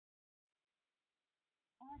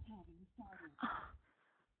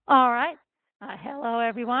All right. Hello,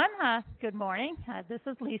 everyone. Good morning. This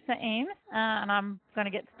is Lisa Ames, and I'm going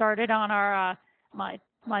to get started on our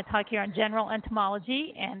my talk here on general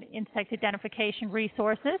entomology and insect identification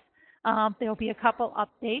resources. There will be a couple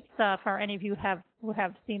updates for any of you who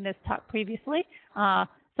have seen this talk previously.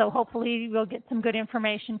 So hopefully we'll get some good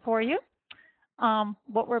information for you.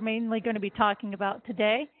 What we're mainly going to be talking about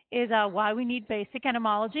today is why we need basic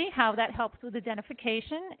entomology, how that helps with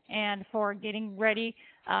identification, and for getting ready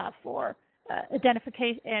for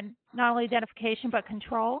identification, and not only identification but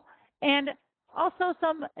control, and also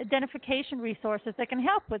some identification resources that can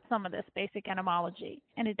help with some of this basic entomology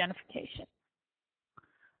and identification.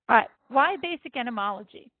 All right, why basic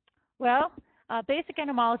entomology? Well, basic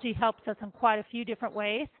entomology helps us in quite a few different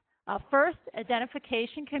ways. First,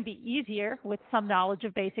 identification can be easier with some knowledge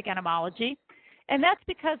of basic entomology, and that's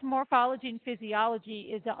because morphology and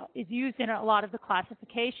physiology is used in a lot of the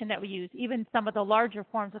classification that we use, even some of the larger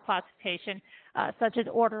forms of classification, such as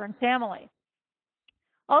order and family.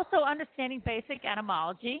 Also, understanding basic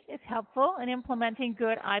entomology is helpful in implementing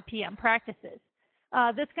good IPM practices.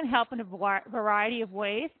 This can help in a variety of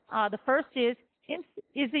ways. The first is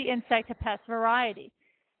the insect a pest variety?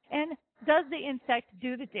 And does the insect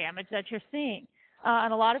do the damage that you're seeing?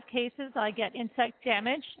 In a lot of cases, I get insect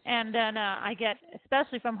damage, and then I get,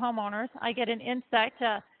 especially from homeowners, I get an insect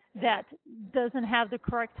that doesn't have the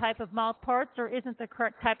correct type of mouth parts or isn't the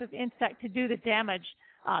correct type of insect to do the damage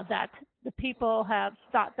that the people have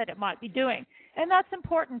thought that it might be doing. And that's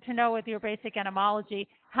important to know with your basic entomology,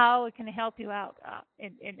 how it can help you out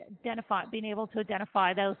in being able to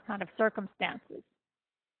identify those kind of circumstances.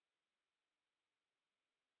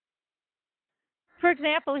 For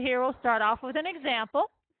example, here we'll start off with an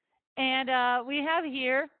example, and we have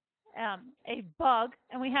here a bug,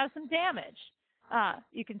 and we have some damage.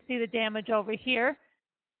 You can see the damage over here.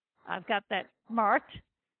 I've got that marked.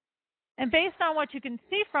 And based on what you can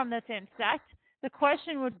see from this insect, the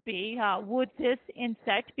question would be, would this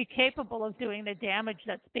insect be capable of doing the damage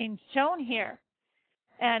that's being shown here?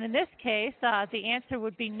 And in this case, the answer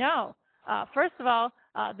would be no. First of all,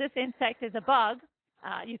 this insect is a bug.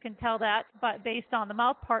 You can tell that, but based on the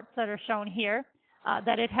mouth parts that are shown here,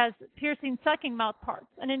 that it has piercing, sucking mouth parts.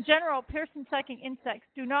 And in general, piercing, sucking insects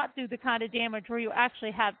do not do the kind of damage where you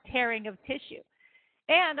actually have tearing of tissue.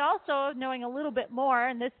 And also knowing a little bit more,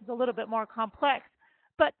 and this is a little bit more complex,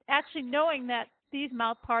 but actually knowing that these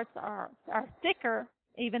mouth parts are thicker,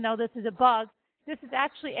 even though this is a bug, this is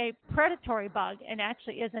actually a predatory bug and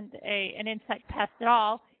actually isn't an insect pest at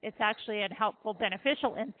all. It's actually a helpful,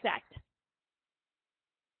 beneficial insect.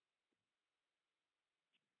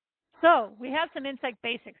 So we have some insect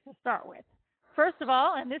basics to start with. First of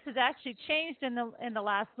all, and this has actually changed in the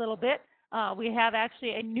last little bit, we have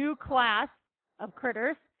actually a new class of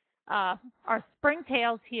critters. Our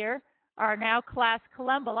springtails here are now class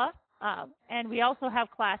Collembola, and we also have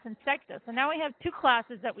class Insecta. So now we have two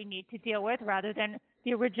classes that we need to deal with rather than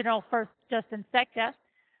the original first just Insecta.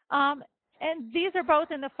 And these are both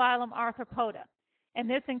in the phylum Arthropoda. And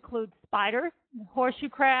this includes spiders, horseshoe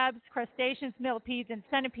crabs, crustaceans, millipedes, and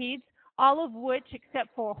centipedes, all of which,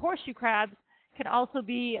 except for horseshoe crabs, can also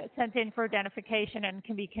be sent in for identification and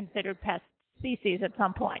can be considered pest species at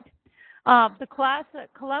some point. The class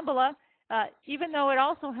Collembola, even though it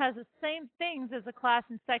also has the same things as the class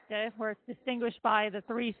Insecta, where it's distinguished by the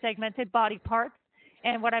three segmented body parts,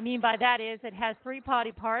 and what I mean by that is it has three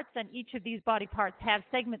body parts, and each of these body parts have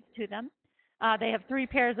segments to them. They have three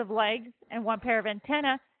pairs of legs and one pair of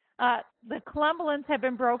antennae. The collembolans have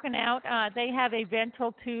been broken out. They have a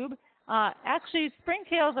ventral tube. Actually,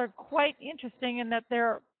 springtails are quite interesting in that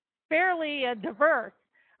they're fairly diverse.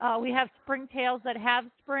 We have springtails that have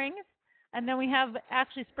springs, and then we have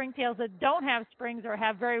actually springtails that don't have springs or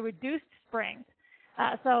have very reduced springs.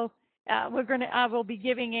 We'll be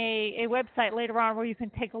giving a website later on where you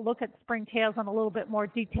can take a look at springtails in a little bit more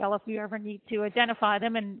detail if you ever need to identify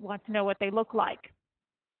them and want to know what they look like.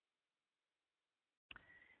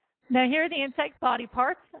 Now here are the insect body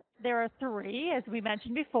parts. There are three, as we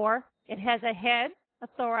mentioned before. It has a head, a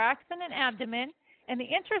thorax, and an abdomen. And the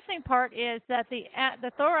interesting part is that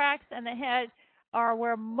the thorax and the head are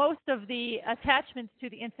where most of the attachments to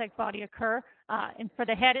the insect body occur. And for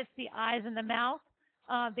the head, it's the eyes and the mouth.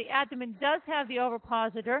 The abdomen does have the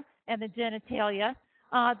ovipositor and the genitalia.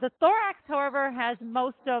 The thorax, however, has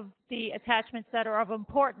most of the attachments that are of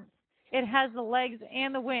importance. It has the legs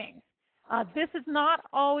and the wings. This is not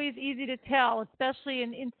always easy to tell, especially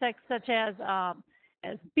in insects such as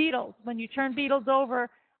beetles. When you turn beetles over,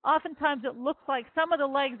 oftentimes it looks like some of the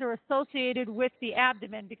legs are associated with the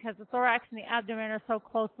abdomen because the thorax and the abdomen are so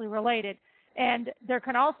closely related. And there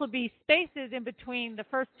can also be spaces in between the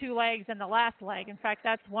first two legs and the last leg. In fact,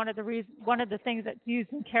 that's one of the things that's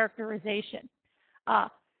used in characterization uh,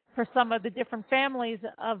 for some of the different families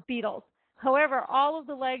of beetles. However, all of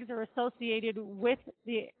the legs are associated with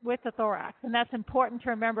the thorax, and that's important to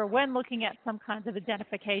remember when looking at some kinds of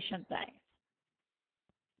identification things.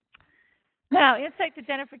 Now, insect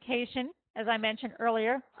identification, as I mentioned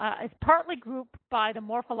earlier, is partly grouped by the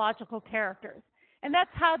morphological characters, and that's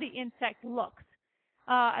how the insect looks.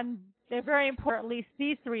 And they're very important, at least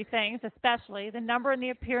these three things, especially the number and the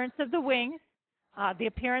appearance of the wings, the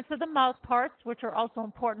appearance of the mouth parts, which are also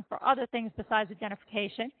important for other things besides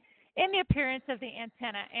identification, and the appearance of the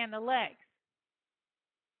antenna and the legs.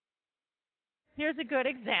 Here's a good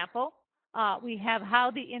example. We have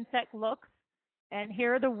how the insect looks, and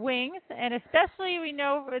here are the wings, and especially we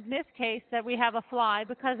know in this case that we have a fly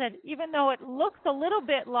because even though it looks a little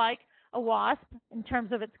bit like a wasp in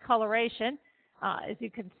terms of its coloration, as you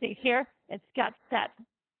can see here, it's got that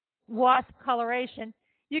wasp coloration.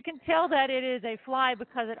 You can tell that it is a fly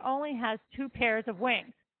because it only has two pairs of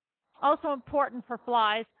wings. Also important for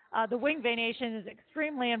flies, the wing venation is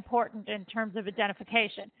extremely important in terms of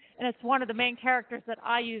identification, and it's one of the main characters that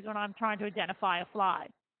I use when I'm trying to identify a fly.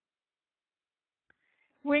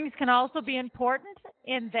 Wings can also be important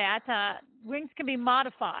in that wings can be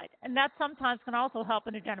modified, and that sometimes can also help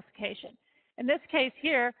in identification. In this case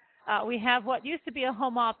here, we have what used to be a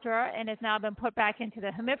Homoptera and has now been put back into the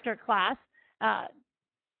Hemiptera class.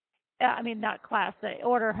 Not class, the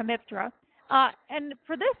order Hemiptera. And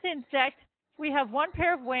for this insect, we have one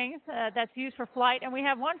pair of wings that's used for flight, and we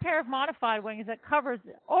have one pair of modified wings that covers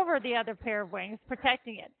over the other pair of wings,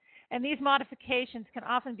 protecting it. And these modifications can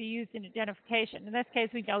often be used in identification. In this case,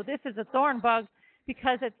 we know this is a thorn bug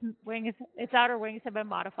because its outer wings have been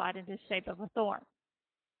modified into the shape of a thorn.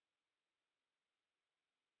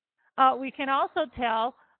 We can also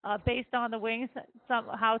tell, based on the wings,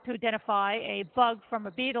 how to identify a bug from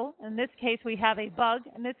a beetle. In this case, we have a bug,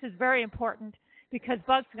 and this is very important because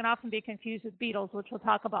bugs can often be confused with beetles, which we'll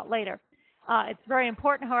talk about later. It's very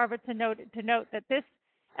important, however, to note that this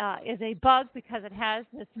is a bug because it has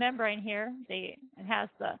this membrane here. It has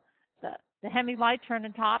the hemilitron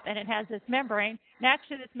on top, and it has this membrane. And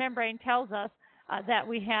actually, this membrane tells us that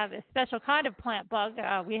we have a special kind of plant bug.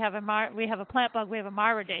 We have a plant bug. We have a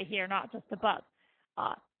Myridae here, not just a bug.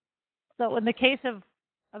 So in the case of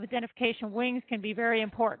identification, wings can be very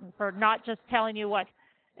important for not just telling you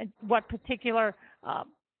what particular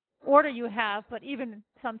order you have, but even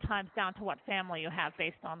sometimes down to what family you have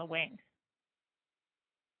based on the wings.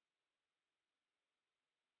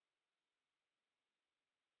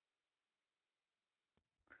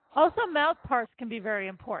 Also, mouth parts can be very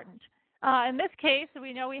important. In this case,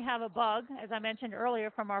 we know we have a bug, as I mentioned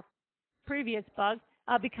earlier from our previous bug,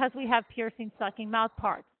 because we have piercing, sucking mouth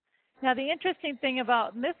parts. Now, the interesting thing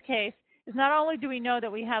about in this case is not only do we know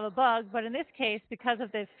that we have a bug, but in this case, because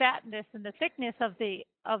of the fatness and the thickness of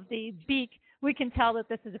the beak, we can tell that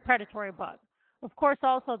this is a predatory bug. Of course,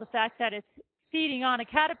 also the fact that it's feeding on a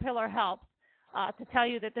caterpillar helps to tell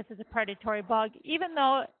you that this is a predatory bug, even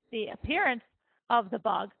though the appearance of the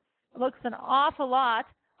bug looks an awful lot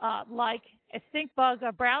like a stink bug,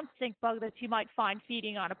 a brown stink bug that you might find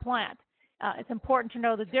feeding on a plant. It's important to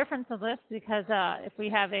know the difference of this because if we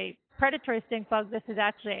have a predatory stink bug, this is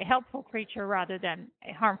actually a helpful creature rather than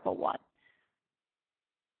a harmful one.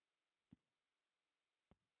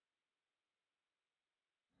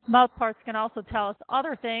 Mouth parts can also tell us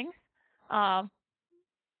other things. And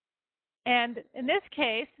in this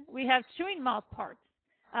case, we have chewing mouth parts.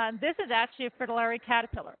 This is actually a fritillary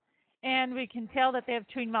caterpillar. And we can tell that they have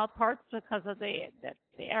chewing mouth parts because of the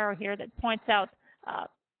arrow here that points out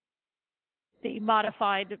the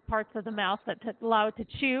modified parts of the mouth that allow it to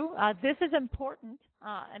chew. This is important.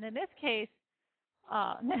 And in this case,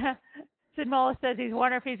 Sid Mullis says he's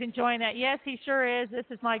wondering if he's enjoying that. Yes, he sure is. This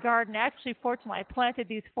is my garden. Actually, fortunately, I planted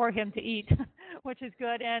these for him to eat, which is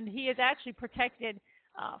good. And he is actually protected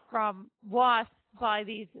from wasps by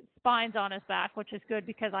these spines on his back, which is good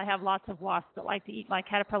because I have lots of wasps that like to eat my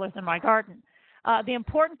caterpillars in my garden. The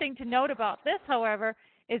important thing to note about this, however,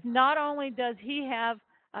 is not only does he have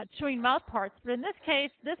chewing mouth parts, but in this case,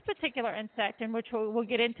 this particular insect, in which we'll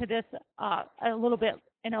get into this in a little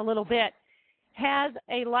bit, has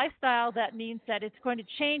a lifestyle that means that it's going to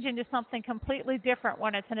change into something completely different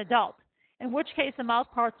when it's an adult, in which case the mouth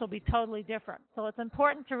parts will be totally different. So it's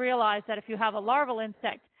important to realize that if you have a larval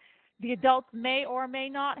insect, the adults may or may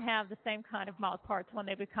not have the same kind of mouth parts when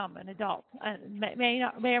they become an adult. May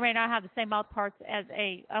or may not have the same mouth parts as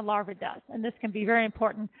a larva does, and this can be very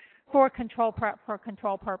important for control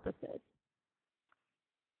purposes.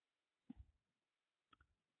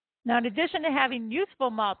 Now, in addition to having useful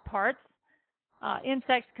mouth parts,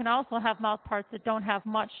 insects can also have mouth parts that don't have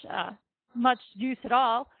much use at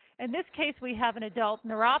all. In this case, we have an adult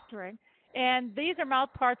neuropteran, and these are mouth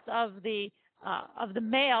parts of the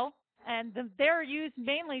male, and they're used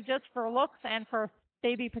mainly just for looks and for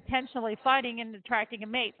maybe potentially fighting and attracting a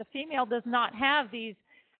mate. The female does not have these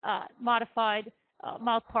modified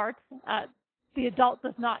mouth parts. The adult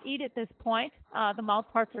does not eat at this point. The mouth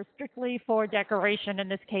parts are strictly for decoration in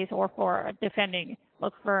this case, or for defending.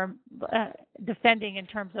 Look for defending in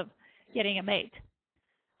terms of getting a mate.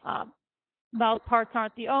 Mouth parts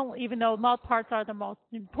aren't the only, even though mouth parts are the most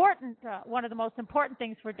important, one of the most important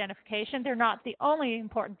things for identification, they're not the only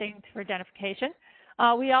important things for identification.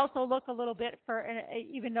 We also look a little bit for,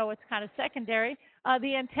 even though it's kind of secondary,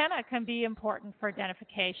 the antenna can be important for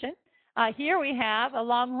identification. Here we have a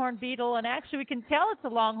longhorn beetle, and actually we can tell it's a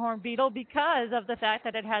longhorn beetle because of the fact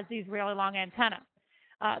that it has these really long antennae.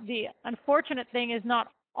 The unfortunate thing is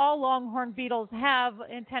not all longhorn beetles have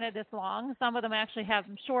antennae this long. Some of them actually have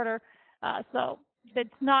them shorter. So it's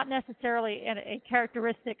not necessarily a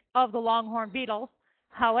characteristic of the longhorn beetles.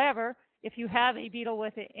 However, if you have a beetle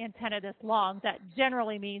with an antenna this long, that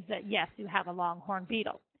generally means that, yes, you have a longhorn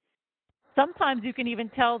beetle. Sometimes you can even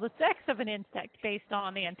tell the sex of an insect based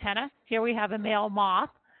on the antenna. Here we have a male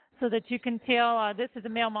moth, so that you can tell this is a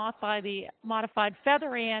male moth by the modified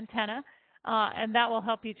feathery antenna, and that will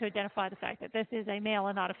help you to identify the fact that this is a male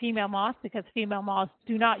and not a female moth, because female moths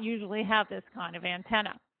do not usually have this kind of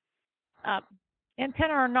antenna.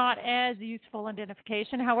 Antennae are not as useful in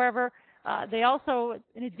identification. However, they also,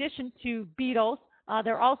 in addition to beetles,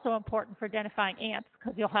 they're also important for identifying ants,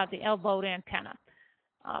 because you'll have the elbowed antenna.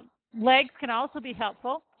 Legs can also be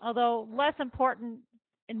helpful, although less important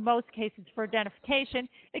in most cases for identification.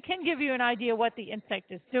 It can give you an idea what the insect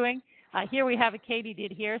is doing. Here we have a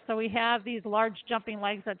katydid here, so we have these large jumping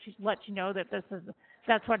legs that let you know that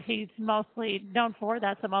that's what he's mostly known for.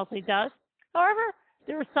 That's what mostly does. However,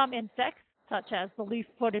 there are some insects, such as the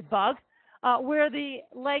leaf-footed bug, where the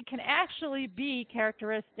leg can actually be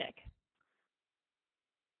characteristic.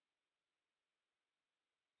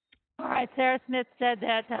 All right, Sarah Smith said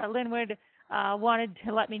that Linwood wanted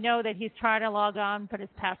to let me know that he's trying to log on, but his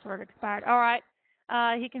password expired. All right,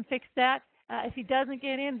 he can fix that. If he doesn't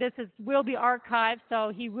get in, will be archived,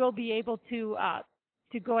 so he will be able to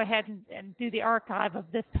go ahead and do the archive of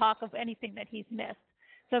this talk of anything that he's missed.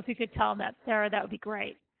 So if you could tell him that, Sarah, that would be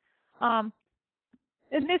great.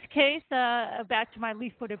 In this case, back to my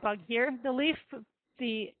leaf-footed bug here,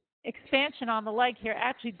 the expansion on the leg here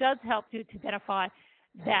actually does help you to identify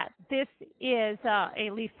that this is a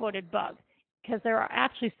leaf-footed bug, because there are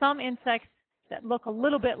actually some insects that look a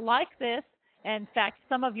little bit like this. In fact,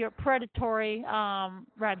 some of your predatory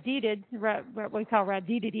rhabdidids, what we call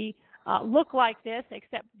rhabdididae, look like this,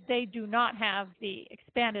 except they do not have the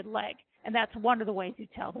expanded leg, and that's one of the ways you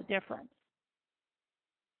tell the difference.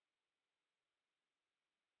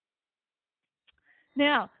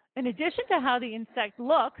 Now, in addition to how the insect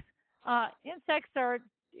looks, insects are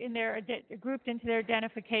grouped into their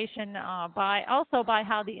identification by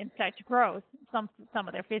how the insect grows, some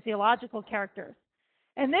of their physiological characters.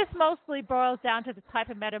 And this mostly boils down to the type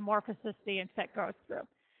of metamorphosis the insect goes through.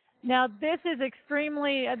 Now, this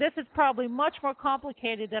is probably much more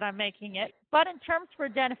complicated than I'm making it, but in terms for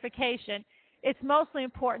identification, it's mostly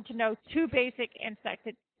important to know two basic insect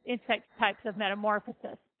types of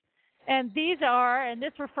metamorphosis. And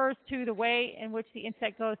this refers to the way in which the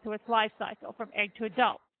insect goes through its life cycle from egg to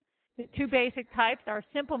adult. The two basic types are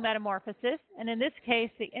simple metamorphosis, and in this case,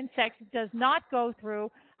 the insect does not go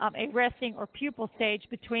through a resting or pupal stage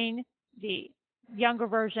between the younger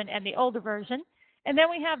version and the older version. And then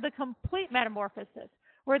we have the complete metamorphosis,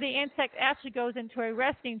 where the insect actually goes into a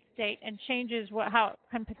resting state and changes how it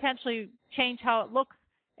can potentially change how it looks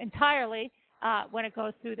entirely when it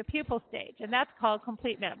goes through the pupal stage, and that's called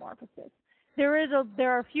complete metamorphosis. There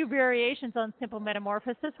are a few variations on simple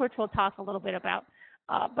metamorphosis, which we'll talk a little bit about.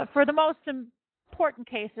 But for the most important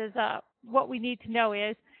cases, what we need to know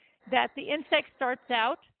is that the insect starts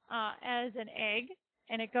out as an egg,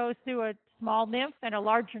 and it goes through a small nymph and a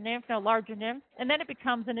larger nymph and a larger nymph, and then it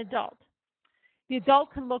becomes an adult. The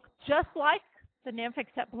adult can look just like the nymph,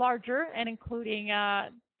 except larger, and including,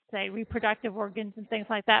 say, reproductive organs and things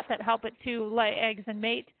like that help it to lay eggs and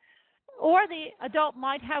mate. Or the adult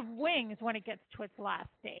might have wings when it gets to its last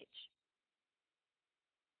stage.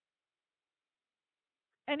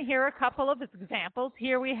 And here are a couple of examples.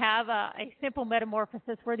 Here we have a simple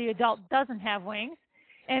metamorphosis where the adult doesn't have wings,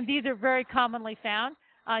 and these are very commonly found.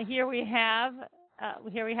 Here we have a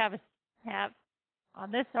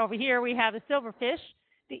silverfish.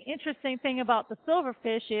 the interesting thing about the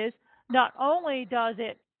silverfish is not only does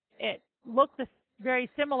it look very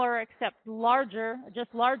similar except larger, just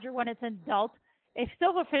larger when it's an adult, a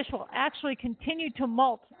silverfish will actually continue to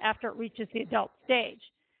molt after it reaches the adult stage.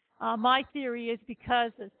 My theory is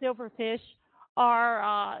because the silverfish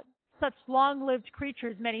are such long-lived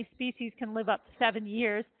creatures, many species can live up to 7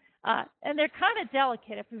 years, and they're kind of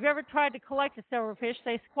delicate. If you've ever tried to collect a silverfish,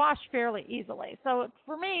 they squash fairly easily. So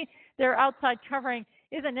for me, their outside covering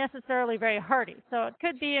isn't necessarily very hardy. So it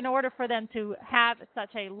could be in order for them to have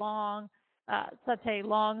such a long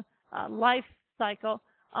life cycle,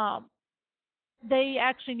 they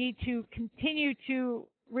actually need to continue to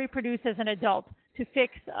reproduce as an adult to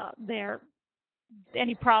fix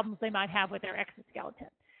any problems they might have with their exoskeleton.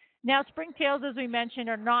 Now, springtails, as we mentioned,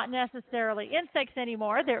 are not necessarily insects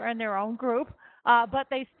anymore. They're in their own group, but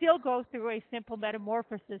they still go through a simple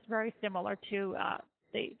metamorphosis very similar to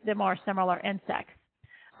the more similar insects.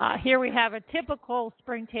 Here we have a typical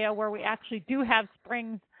springtail where we actually do have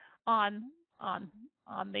springs on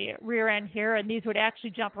the rear end here, and these would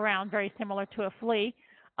actually jump around very similar to a flea.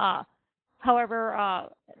 However,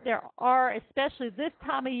 there are, especially this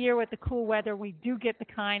time of year with the cool weather, we do get the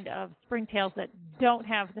kind of springtails that don't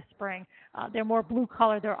have the spring. They're more blue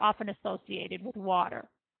color. They're often associated with water.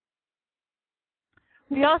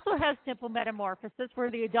 We also have simple metamorphosis where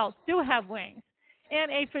the adults do have wings,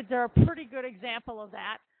 and aphids are a pretty good example of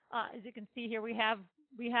that. As you can see here, we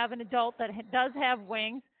have an adult that does have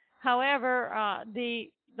wings. However, the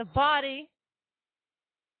body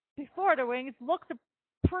before the wings looks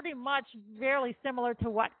pretty much fairly similar to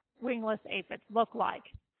what wingless aphids look like.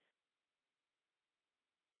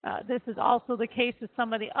 This is also the case with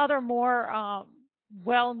some of the other more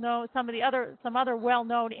well-known, some other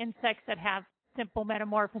well-known insects that have simple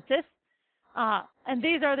metamorphosis, and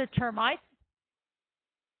these are the termites.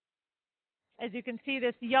 As you can see,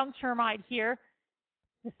 this young termite here,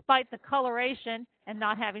 despite the coloration and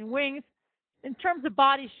not having wings, in terms of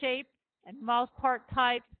body shape and mouth part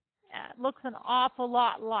type, looks an awful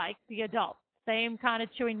lot like the adult. Same kind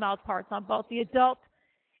of chewing mouth parts on both the adult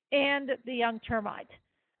and the young termite.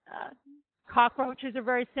 Cockroaches are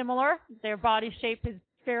very similar. Their body shape is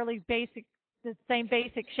fairly basic, the same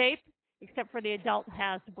basic shape, except for the adult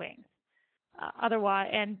has wings. Otherwise,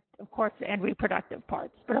 and of course, and reproductive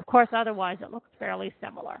parts. But of course, otherwise, it looks fairly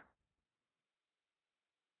similar.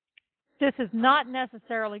 This is not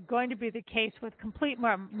necessarily going to be the case with complete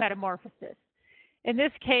metamorphosis. In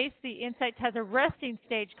this case, the insect has a resting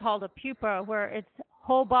stage called a pupa, where its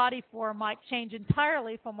whole body form might change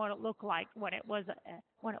entirely from what it looked like when it was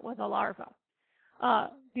a larva.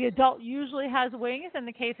 The adult usually has wings. In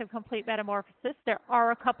the case of complete metamorphosis, there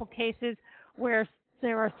are a couple cases where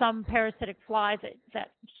there are some parasitic flies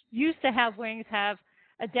that used to have wings have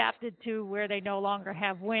adapted to where they no longer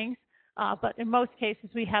have wings. But in most cases,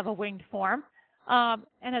 we have a winged form.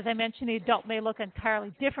 And as I mentioned, the adult may look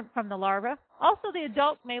entirely different from the larva. Also, the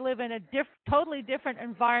adult may live in a totally different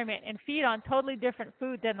environment and feed on totally different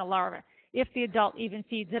food than the larva, if the adult even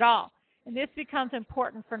feeds at all. And this becomes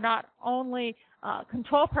important for not only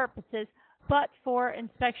control purposes, but for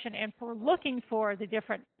inspection and for looking for the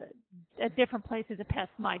different places a pest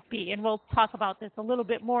might be. And we'll talk about this a little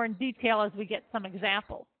bit more in detail as we get some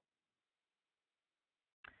examples.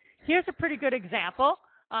 Here's a pretty good example.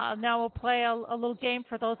 Now we'll play a little game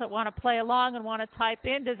for those that want to play along and want to type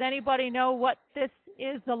in. Does anybody know what this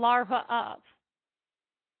is the larva of?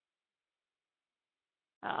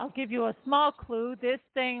 I'll give you a small clue. This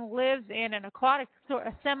thing lives in an aquatic,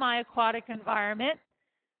 a semi-aquatic environment.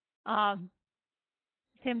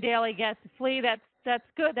 Tim Daly gets a flea. That's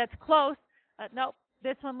good. That's close. Nope.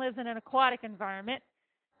 This one lives in an aquatic environment.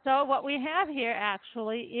 So what we have here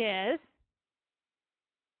actually is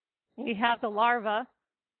we have the larva,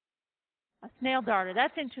 a snail darter.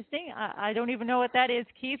 That's interesting. I don't even know what that is,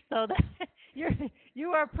 Keith. So that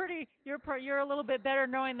you're a little bit better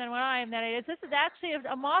knowing than what I am. That is. This is actually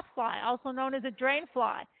a moth fly, also known as a drain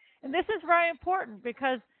fly, and this is very important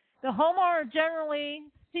because the homeowner generally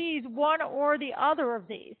sees one or the other of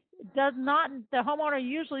these. The homeowner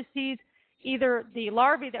usually sees either the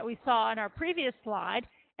larvae that we saw in our previous slide,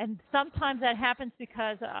 and sometimes that happens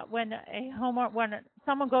because when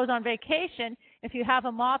someone goes on vacation, if you have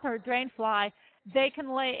a moth or a drain fly, they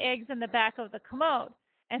can lay eggs in the back of the commode.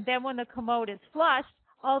 And then when the commode is flushed,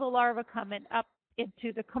 all the larvae come up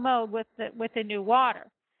into the commode with the new water.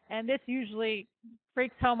 And this usually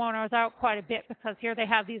freaks homeowners out quite a bit because here they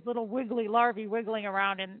have these little wiggly larvae wiggling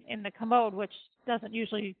around in the commode, which doesn't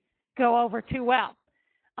usually go over too well.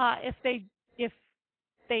 If they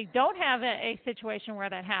don't have a situation where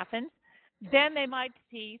that happens, then they might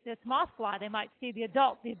see this moth fly. They might see the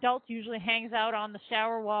adult. The adult usually hangs out on the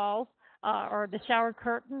shower walls or the shower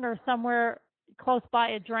curtain or somewhere close by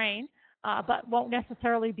a drain, but won't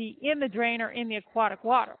necessarily be in the drain or in the aquatic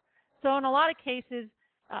water. So in a lot of cases,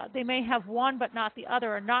 they may have one but not the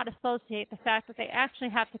other, or not associate the fact that they actually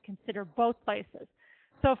have to consider both places.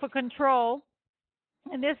 So for control,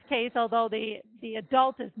 in this case, although the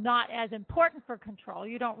adult is not as important for control,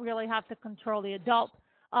 you don't really have to control the adult.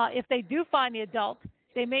 If they do find the adult,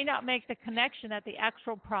 they may not make the connection that the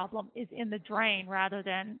actual problem is in the drain rather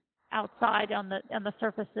than outside on the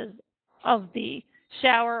surfaces of the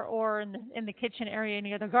shower or in the kitchen area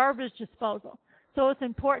near the garbage disposal. So it's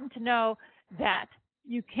important to know that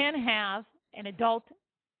you can have an adult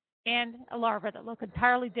and a larva that look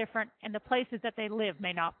entirely different, and the places that they live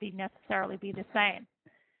may not be necessarily be the same.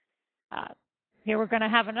 Here we're going to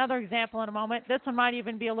have another example in a moment. This one might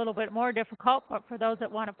even be a little bit more difficult, but for those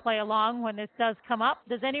that want to play along when this does come up,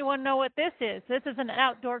 does anyone know what this is? This is an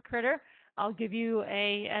outdoor critter. I'll give you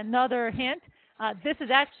another hint. This is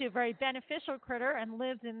actually a very beneficial critter and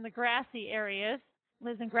lives in the grassy areas,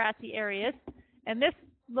 and this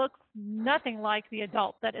looks nothing like the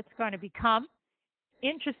adult that it's going to become.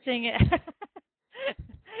 Interesting.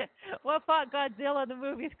 What fought Godzilla in the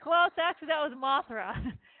movies? Close. Actually, that was Mothra.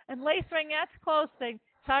 And lacewing, that's close thing.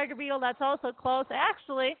 Tiger beetle, that's also close.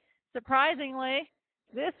 Actually, surprisingly,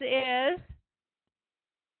 this is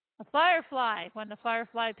a firefly when the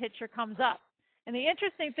firefly picture comes up. And the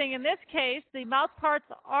interesting thing in this case, the mouth parts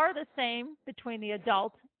are the same between the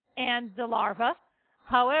adult and the larva.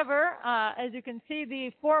 However, as you can see, the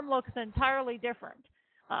form looks entirely different.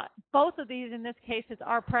 Both of these, in this case,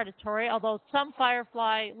 are predatory, although some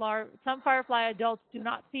firefly adults do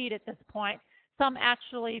not feed at this point. Some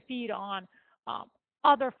actually feed on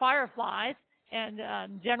other fireflies. And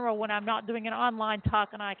in general, when I'm not doing an online talk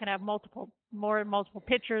and I can have multiple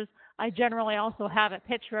pictures, I generally also have a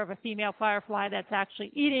picture of a female firefly that's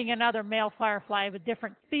actually eating another male firefly of a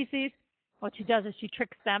different species. What she does is she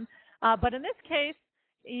tricks them. But in this case,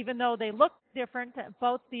 even though they look different,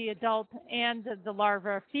 both the adult and the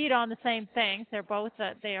larva feed on the same things. They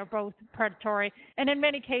are both predatory, and in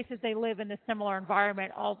many cases they live in a similar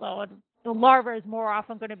environment. Although the larva is more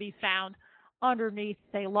often going to be found underneath,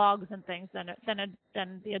 say, logs and things than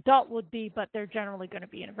the adult would be, but they're generally going to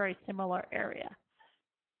be in a very similar area.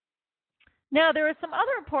 Now, there are some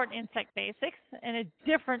other important insect basics,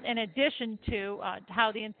 in addition to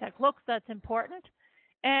how the insect looks, that's important.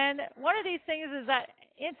 And one of these things is that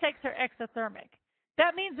insects are exothermic.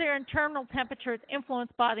 That means their internal temperature is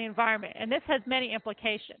influenced by the environment, and this has many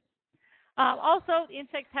implications. Also,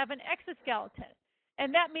 insects have an exoskeleton,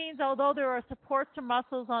 and that means although there are supports or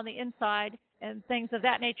muscles on the inside and things of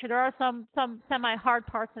that nature, there are some semi-hard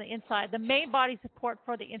parts on the inside. The main body support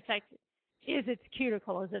for the insect is its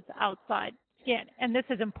cuticle, is its outside skin, and this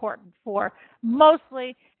is important for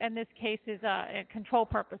mostly, in this case, is control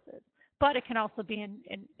purposes. But it can also be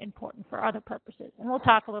important for other purposes. And we'll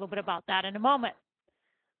talk a little bit about that in a moment.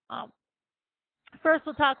 First,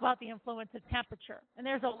 we'll talk about the influence of temperature. And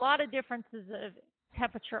there's a lot of differences of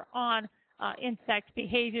temperature on insect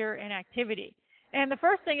behavior and activity. And the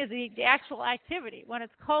first thing is the actual activity. When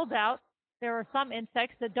it's cold out, there are some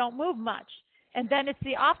insects that don't move much. And then it's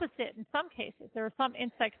the opposite in some cases. There are some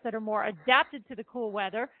insects that are more adapted to the cool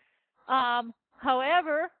weather.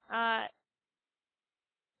 However,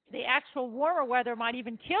 the actual warmer weather might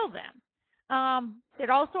even kill them. It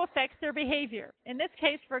also affects their behavior. In this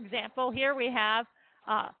case, for example, here we have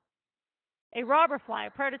a robber fly, a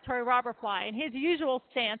predatory robber fly, and his usual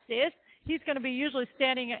stance is he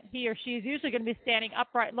or she is usually going to be standing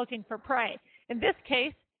upright looking for prey. In this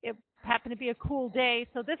case, it happened to be a cool day,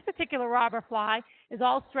 so this particular robber fly is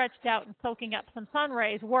all stretched out and soaking up some sun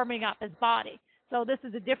rays, warming up his body. So this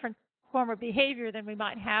is a different form of behavior than we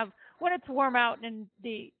might have when it's warm out and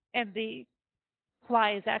the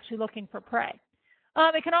fly is actually looking for prey.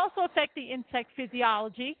 It can also affect the insect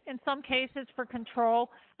physiology. In some cases, for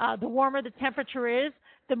control, the warmer the temperature is,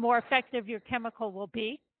 the more effective your chemical will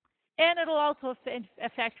be. And it'll also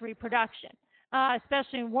affect reproduction.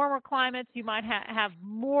 Especially in warmer climates, you might have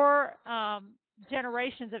more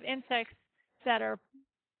generations of insects that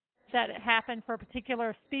happen for a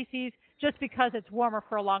particular species just because it's warmer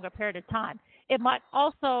for a longer period of time. It might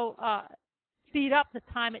also speed up the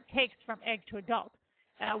time it takes from egg to adult.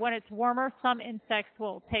 When it's warmer, some insects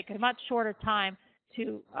will take a much shorter time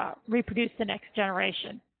to reproduce the next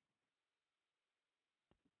generation.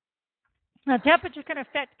 Now, temperature can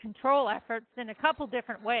affect control efforts in a couple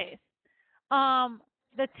different ways.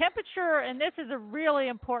 The temperature, and this is a really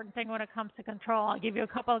important thing when it comes to control. I'll give you a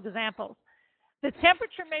couple of examples. The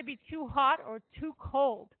temperature may be too hot or too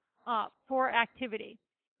cold for activity.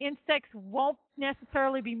 Insects won't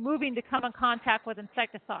necessarily be moving to come in contact with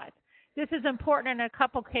insecticides. This is important in a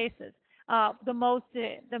couple cases. Probably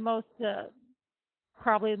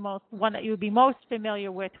the most one that you would be most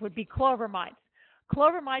familiar with would be clover mites.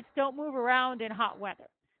 Clover mites don't move around in hot weather.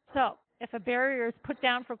 So if a barrier is put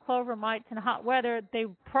down for clover mites in hot weather, they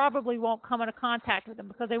probably won't come into contact with them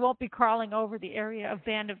because they won't be crawling over the area of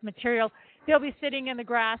band of material. They'll be sitting in the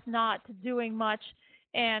grass, not doing much,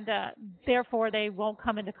 and therefore they won't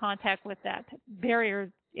come into contact with that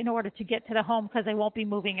barrier in order to get to the home because they won't be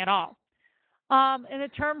moving at all. In the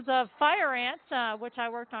terms of fire ants, which I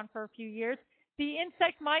worked on for a few years, the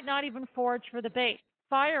insect might not even forage for the bait.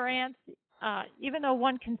 Fire ants, even though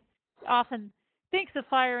one can often thinks of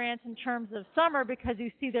fire ants in terms of summer because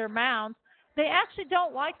you see their mounds, they actually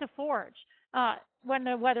don't like to forage when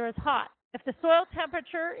the weather is hot. If the soil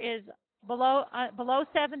temperature is below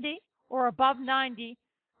 70 or above 90,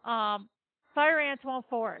 fire ants won't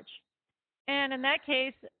forage. And in that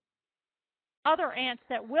case, other ants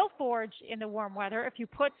that will forage in the warm weather, if you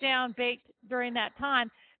put down bait during that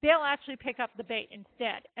time, they'll actually pick up the bait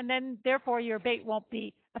instead. And then, therefore, your bait won't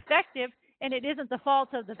be effective. And it isn't the fault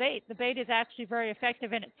of the bait. The bait is actually very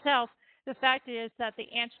effective in itself. The fact is that the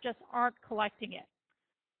ants just aren't collecting it.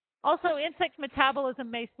 Also, insect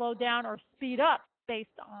metabolism may slow down or speed up based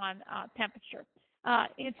on temperature.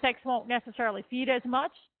 Insects won't necessarily feed as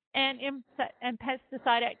much, and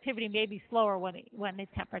pesticide activity may be slower when the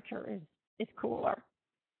temperature is cooler.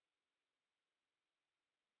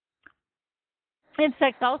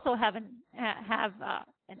 Insects also have an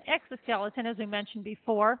exoskeleton, as we mentioned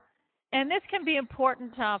before, and this can be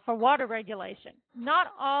important for water regulation. Not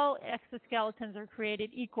all exoskeletons are created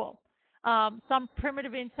equal. Some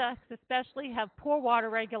primitive insects especially have poor water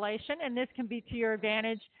regulation, and this can be to your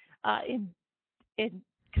advantage in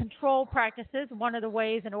control practices. One of the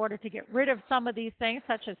ways in order to get rid of some of these things,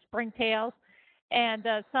 such as springtails and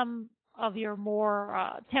some of your more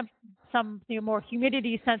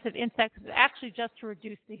humidity-sensitive insects, is actually just to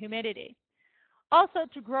reduce the humidity. Also,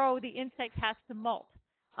 to grow, the insect has to molt.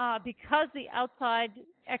 Because the outside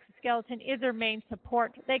exoskeleton is their main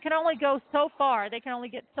support, they can only go so far. They can only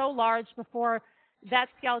get so large before that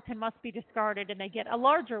skeleton must be discarded and they get a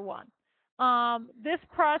larger one. This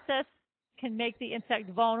process can make the insect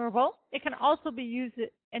vulnerable. It can also be used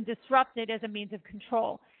and disrupted as a means of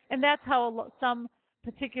control. And that's how some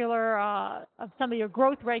of your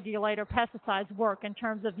growth regulator pesticides work in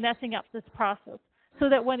terms of messing up this process, so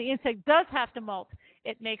that when the insect does have to molt,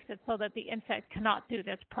 it makes it so that the insect cannot do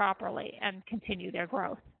this properly and continue their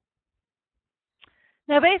growth.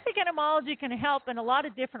 Now, basic entomology can help in a lot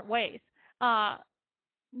of different ways.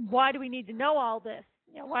 Why do we need to know all this?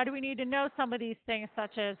 Why do we need to know some of these things,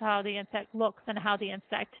 such as how the insect looks and how the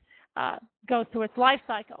insect goes through its life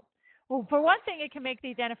cycle? Well, for one thing, it can make the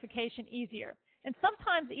identification easier. And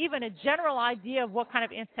sometimes even a general idea of what kind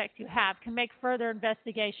of insect you have can make further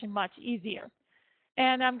investigation much easier.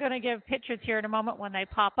 And I'm going to give pictures here in a moment when they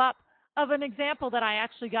pop up of an example that I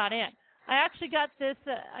actually got in. I actually got this,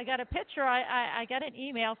 I got a picture, I got an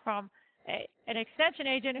email from an extension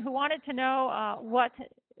agent who wanted to know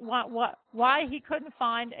why he couldn't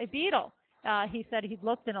find a beetle. He said he'd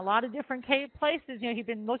looked in a lot of different places. He'd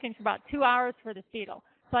been looking for about 2 hours for this beetle.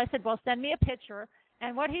 So I said, well, send me a picture.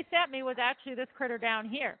 And what he sent me was actually this critter down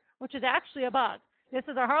here, which is actually a bug. This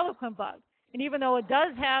is a harlequin bug. And even though it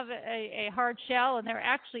does have a hard shell, and there are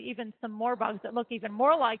actually even some more bugs that look even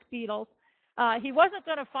more like beetles, he wasn't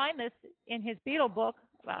going to find this in his beetle book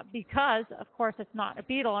because, of course, it's not a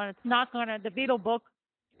beetle, and it's not going to, the beetle book,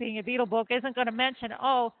 being a beetle book, isn't going to mention,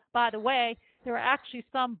 oh, by the way, there are actually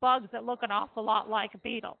some bugs that look an awful lot like a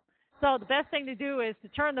beetle. So the best thing to do is to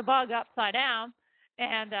turn the bug upside down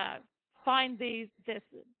and find this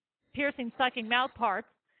piercing, sucking mouth parts.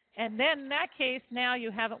 And then in that case, now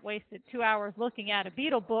you haven't wasted 2 hours looking at a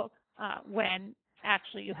beetle book when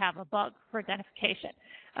actually you have a bug for identification.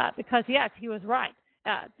 Because, yes, he was right.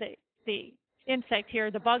 The insect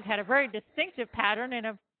here, the bug, had a very distinctive pattern,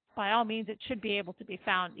 and by all means, it should be able to be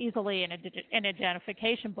found easily in an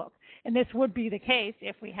identification book. And this would be the case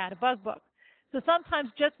if we had a bug book. So sometimes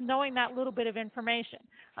just knowing that little bit of information,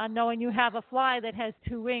 knowing you have a fly that has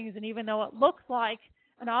 2 wings, and even though it looks like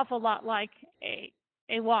an awful lot like a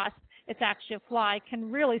wasp, it's actually a fly,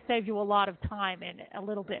 can really save you a lot of time in a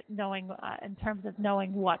little bit knowing in terms of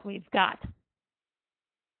knowing what we've got.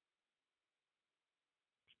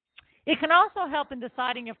 It can also help in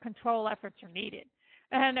deciding if control efforts are needed.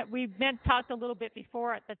 And we've talked a little bit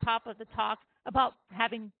before at the top of the talk about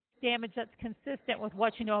having damage that's consistent with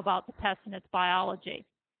what you know about the pest and its biology.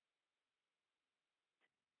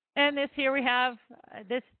 And this here we have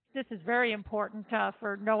this. This is very important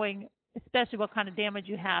for knowing, especially what kind of damage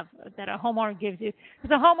you have that a homeowner gives you,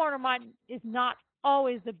 because a homeowner is not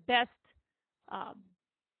always the best um,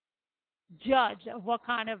 judge of what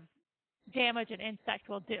kind of damage an insect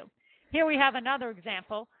will do. Here we have another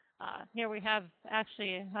example. Here we have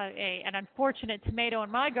actually an unfortunate tomato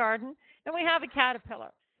in my garden, and we have a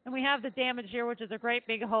caterpillar. And we have the damage here, which is a great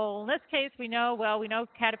big hole. In this case, we know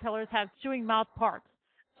caterpillars have chewing mouth parts.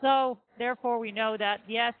 So, therefore, we know that,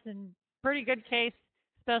 yes, in pretty good case,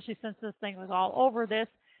 especially since this thing was all over this,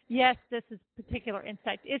 yes, this particular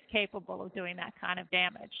insect is capable of doing that kind of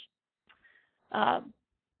damage. Um,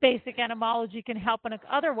 Basic entomology can help in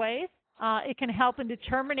other ways. It can help in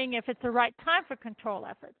determining if it's the right time for control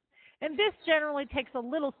efforts. And this generally takes a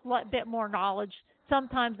little bit more knowledge,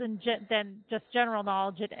 sometimes than just general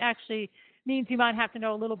knowledge. It actually means you might have to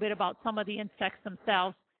know a little bit about some of the insects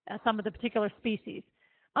themselves, some of the particular species.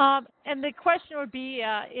 And the question would be,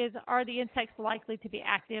 are the insects likely to be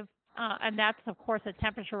active? And that's, of course, a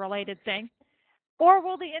temperature-related thing. Or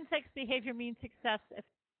will the insect's behavior mean success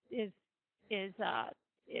is is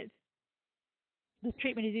the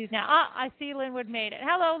treatment is used now. I see Linwood made it.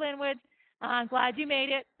 Hello, Linwood. I'm glad you made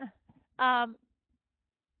it. Um,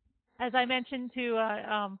 as I mentioned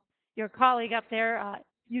to your colleague up there,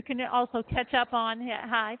 you can also catch up on.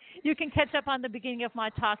 Hi. You can catch up on the beginning of my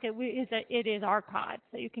talk. It is archived,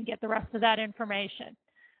 so you can get the rest of that information.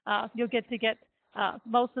 You'll get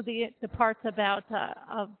most of the parts about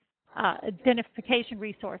identification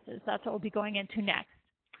resources. That's what we'll be going into next.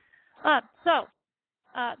 So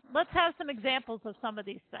let's have some examples of some of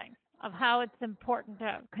these things, of how it's important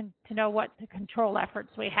to know what the control efforts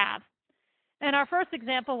we have. And our first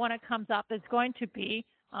example when it comes up is going to be,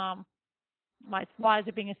 my slides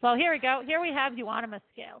are being slow. Here we go. Here we have euonymus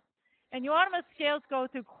scales. And euonymus scales go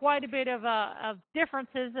through quite a bit of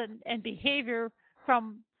differences and behavior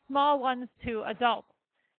from small ones to adults.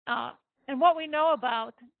 And what we know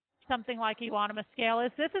about something like euonymus scale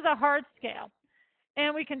is this is a hard scale.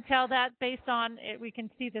 And we can tell that based on it. We can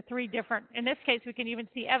see the three different, in this case, we can even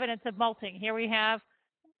see evidence of molting. Here we have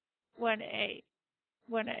when a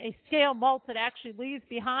scale molts, it actually leaves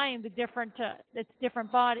behind its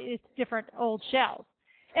different body, its different old shells.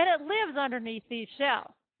 And it lives underneath these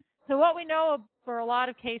shells. So what we know for a lot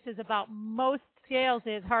of cases about most scales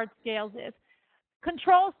hard scales is,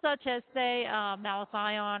 controls such as, say,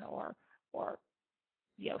 malathion or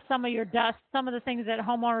some of your dust, some of the things that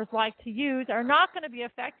homeowners like to use are not going to be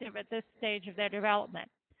effective at this stage of their development.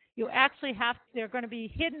 You actually they're going to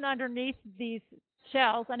be hidden underneath these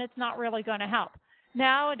shells, and it's not really going to help.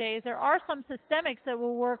 Nowadays, there are some systemics that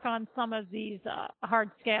will work on some of these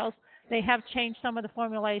hard scales. They have changed some of the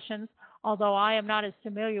formulations, although I am not as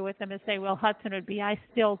familiar with them as, say, Will Hudson would be. I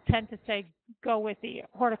still tend to say go with the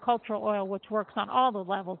horticultural oil, which works on all the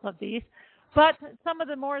levels of these. But some of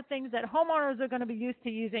the more things that homeowners are going to be used to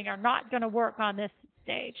using are not going to work on this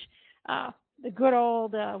stage. The good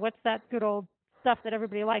old, what's that good old stuff that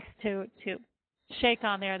everybody likes to shake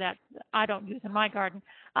on there that I don't use in my garden?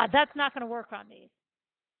 That's not going to work on these.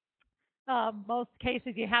 Most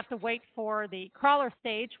cases you have to wait for the crawler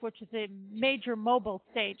stage, which is a major mobile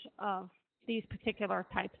stage of these particular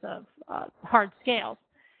types of hard scales.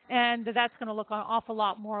 And that's going to look an awful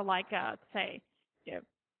lot more like, say,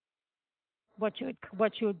 what you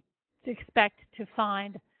would expect to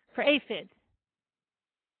find for aphids.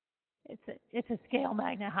 It's a scale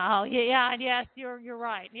magnet. Oh, yeah, yes, you're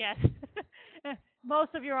right. Yes,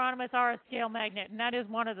 most of euonymus are a scale magnet, and that is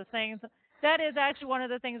one of the things. That is actually one of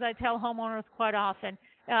the things I tell homeowners quite often.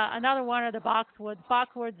 Another one are the boxwoods.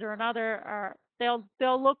 Boxwoods are another.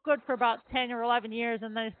 They'll look good for about 10 or 11 years,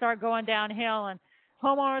 and then they start going downhill. And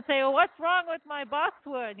homeowners say, "Well, what's wrong with my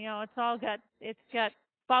boxwood? It's got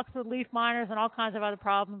boxwood leaf miners and all kinds of other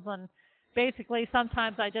problems." And basically,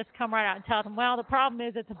 sometimes I just come right out and tell them, "Well, the problem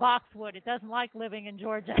is it's a boxwood. It doesn't like living in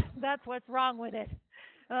Georgia. That's what's wrong with it."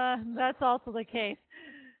 That's also the case.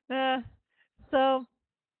 So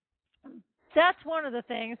that's one of the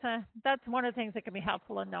things. That's one of the things that can be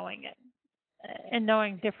helpful in knowing it, and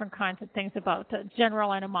knowing different kinds of things about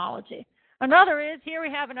general entomology. Another is, here we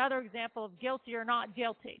have another example of guilty or not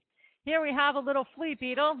guilty. Here we have a little flea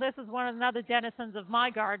beetle. This is one of another denizens of my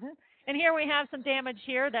garden. And here we have some damage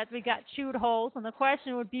here that we got chewed holes. And the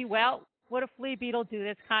question would be, well, would a flea beetle do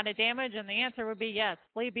this kind of damage? And the answer would be yes.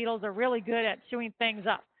 Flea beetles are really good at chewing things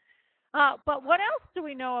up. But what else do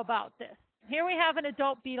we know about this? Here we have an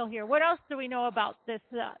adult beetle here. What else do we know about this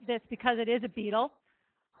because it is a beetle?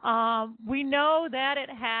 We know that it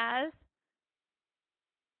has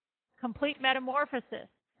complete metamorphosis.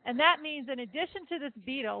 And that means in addition to this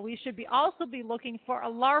beetle, we should also be looking for a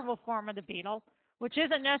larval form of the beetle, which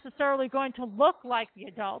isn't necessarily going to look like the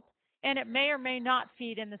adult, and it may or may not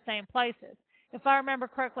feed in the same places. If I remember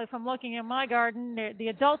correctly from looking in my garden, the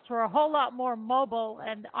adults were a whole lot more mobile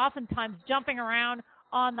and oftentimes jumping around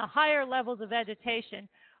on the higher levels of vegetation,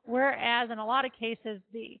 whereas in a lot of cases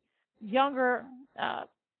the younger,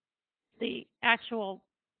 the actual,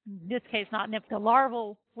 in this case not nymph, the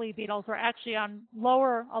larval flea beetles were actually on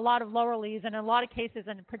a lot of lower leaves and in a lot of cases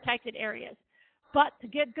in protected areas. But to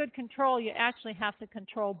get good control, you actually have to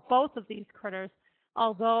control both of these critters,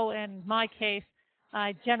 although in my case,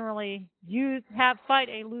 I generally fight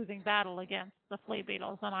a losing battle against the flea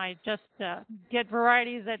beetles, and I just get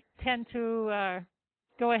varieties that tend to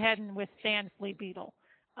go ahead and withstand flea beetle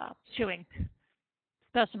chewing,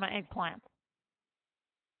 especially my eggplants.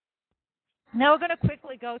 Now we're going to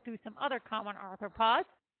quickly go through some other common arthropods.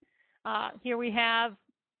 Here we have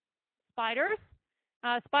spiders.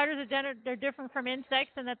 Spiders they're different from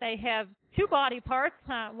insects in that they have two body parts.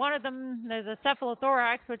 One of them, there's a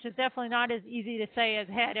cephalothorax, which is definitely not as easy to say as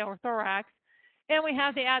head or thorax. And we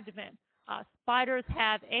have the abdomen. Spiders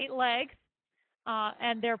have 8 legs,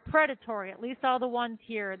 and they're predatory, at least all the ones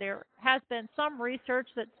here. There has been some research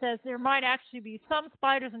that says there might actually be some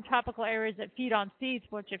spiders in tropical areas that feed on seeds,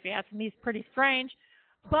 which, if you ask me, is pretty strange.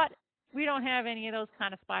 But we don't have any of those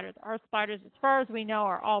kind of spiders. Our spiders, as far as we know,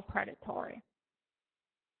 are all predatory.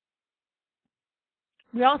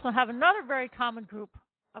 We also have another very common group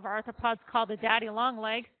of arthropods called the daddy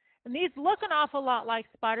longlegs. And these look an awful lot like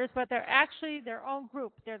spiders, but they're actually their own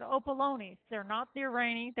group. They're the Opalones. They're not the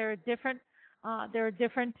Irani. They're a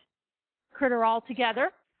different critter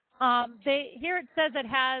altogether. Here it says it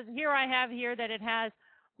has, I have here that it has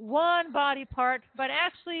 1 body part, but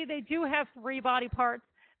actually they do have 3 body parts.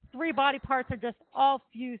 3 body parts are just all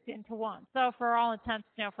fused into one. So for all intents,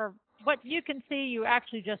 for what you can see, you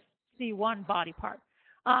actually just see 1 body part.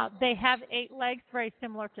 They have 8 legs, very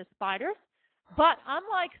similar to spiders. But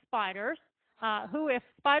unlike spiders, if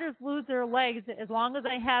spiders lose their legs, as long as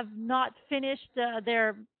they have not finished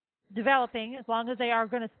their developing, as long as they are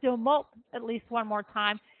going to still molt at least 1 more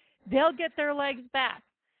time, they'll get their legs back.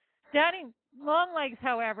 Daddy longlegs,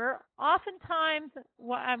 however, oftentimes,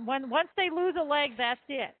 once they lose a leg, that's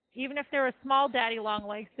it. Even if they're a small daddy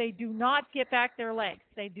longlegs, they do not get back their legs.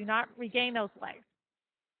 They do not regain those legs.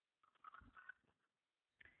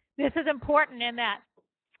 This is important in that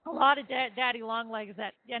a lot of daddy longlegs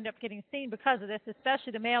that end up getting seen because of this,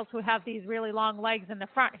 especially the males who have these really long legs in the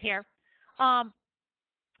front here,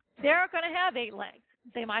 they're going to have 8 legs.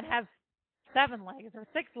 They might have 7 legs or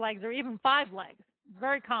 6 legs or even 5 legs. It's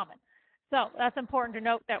very common. So that's important to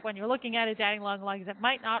note that when you're looking at a daddy longlegs, it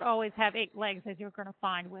might not always have 8 legs as you're going to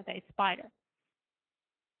find with a spider.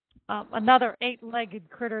 Another 8-legged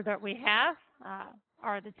critter that we have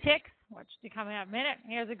are the ticks, which will be coming up in a minute.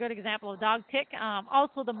 Here's a good example of dog tick.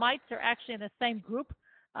 Also, the mites are actually in the same group.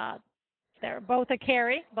 They're both a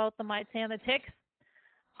carry, both the mites and the ticks.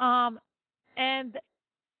 And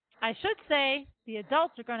I should say the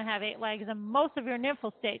adults are going to have 8 legs in most of your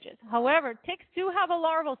nymphal stages. However, ticks do have a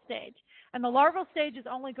larval stage, and the larval stage is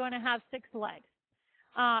only going to have 6 legs.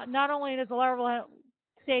 Not only does the larval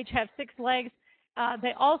stage have 6 legs,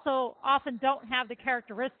 they also often don't have the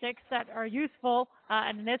characteristics that are useful,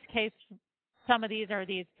 and in this case, some of these are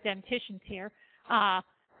these dentitions here.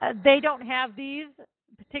 They don't have these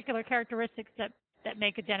particular characteristics that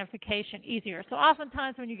make identification easier. So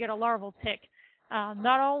oftentimes when you get a larval tick,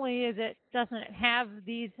 not only doesn't it have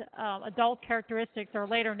these adult characteristics or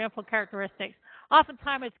later nymphal characteristics,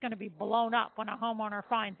 oftentimes it's going to be blown up when a homeowner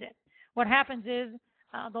finds it. What happens is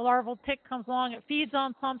the larval tick comes along, it feeds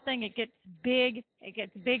on something, it gets big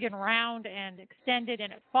and round and extended,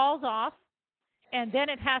 and it falls off, and then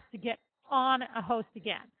it has to get on a host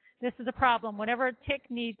again. This is a problem. Whenever a tick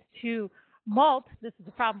needs to molt, this is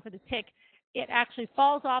a problem for the tick, it actually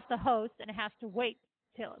falls off the host and it has to wait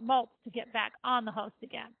till it molts to get back on the host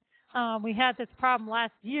again. We had this problem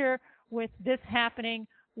last year with this happening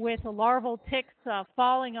with the larval ticks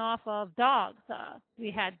falling off of dogs.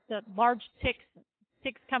 We had the large ticks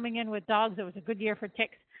coming in with dogs. It was a good year for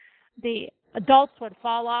ticks. The adults would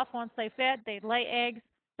fall off once they fed. They'd lay eggs.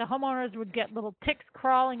 The homeowners would get little ticks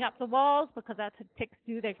crawling up the walls because that's what ticks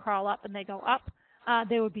do. They crawl up and they go up.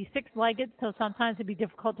 They would be 6-legged, so sometimes it'd be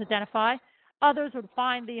difficult to identify. Others would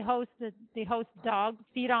find the host dog,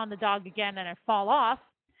 feed on the dog again, and it'd fall off,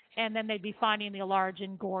 and then they'd be finding the large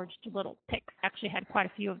engorged little ticks. Actually had quite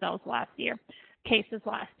a few of those cases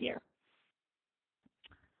last year.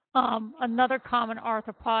 Another common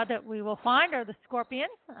arthropod that we will find are the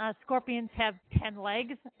scorpions. Scorpions have 10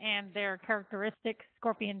 legs, and their characteristic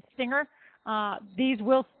scorpion stinger. These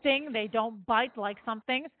will sting. They don't bite like some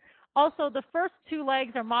things. Also, the first two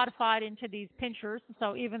legs are modified into these pinchers.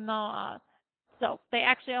 So even though, so they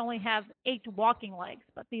actually only have 8 walking legs,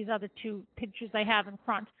 but these other two pinchers they have in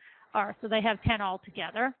front are, so they have 10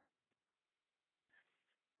 altogether.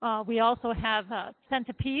 We also have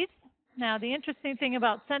centipedes. Now, the interesting thing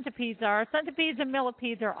about centipedes and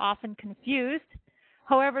millipedes are often confused.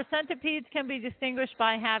 However, centipedes can be distinguished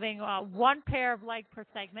by having one pair of legs per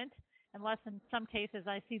segment, unless in some cases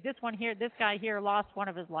I see this one here, this guy here lost one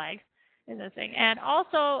of his legs in this thing. And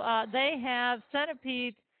also,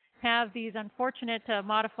 centipedes have these unfortunate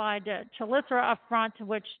modified chelicera up front,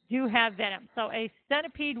 which do have venom. So a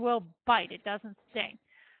centipede will bite, it doesn't sting.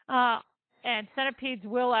 And centipedes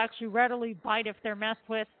will actually readily bite if they're messed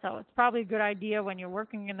with, so it's probably a good idea when you're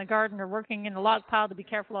working in the garden or working in the log pile to be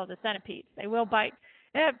careful of the centipedes. They will bite.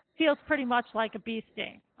 It feels pretty much like a bee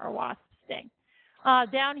sting or wasp sting.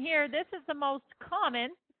 Down here, this is the most common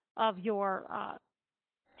of your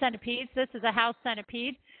centipedes. This is a house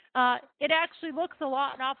centipede. It actually looks an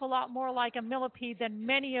awful lot more like a millipede than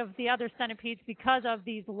many of the other centipedes because of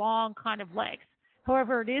these long kind of legs.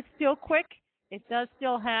 However, it is still quick. It does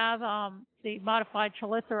still have the modified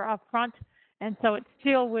chelicera up front, and so it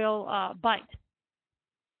still will bite.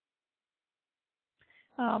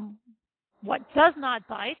 What does not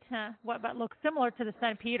bite, what looks similar to the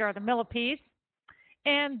centipede, are the millipedes.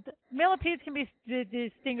 And millipedes can be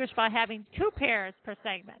distinguished by having 2 pairs per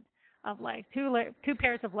segment of legs, two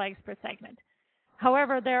pairs of legs per segment.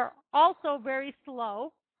 However, they're also very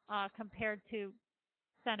slow compared to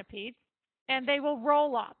centipedes, and they will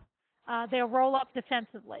roll up. They'll roll up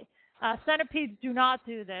defensively. Centipedes do not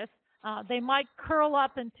do this. They might curl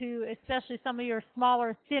up into, especially some of your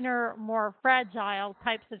smaller, thinner, more fragile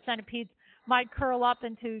types of centipedes might curl up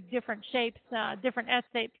into different shapes, different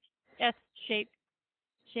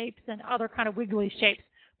shapes and other kind of wiggly shapes,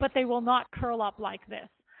 but they will not curl up like this,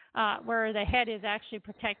 where the head is actually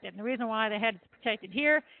protected. And the reason why the head is protected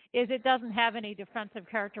here is it doesn't have any defensive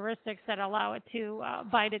characteristics that allow it to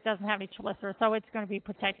bite. It doesn't have any chelicera, so it's going to be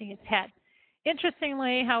protecting its head.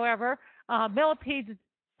 Interestingly, however, some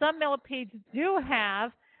millipedes do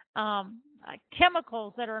have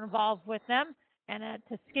chemicals that are involved with them, and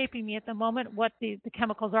it's escaping me at the moment what the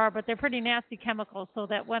chemicals are, but they're pretty nasty chemicals, so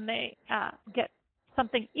that when they get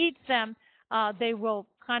something eats them, they will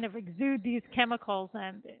kind of exude these chemicals,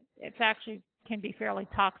 and it actually can be fairly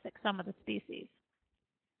toxic, some of the species.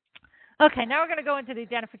 Okay, now we're going to go into the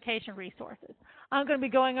identification resources. I'm going to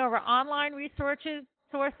be going over online sources,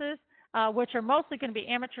 which are mostly going to be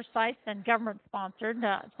amateur sites and government-sponsored.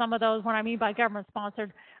 Some of those, what I mean by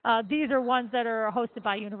government-sponsored, these are ones that are hosted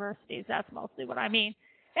by universities. That's mostly what I mean.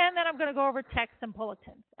 And then I'm going to go over texts and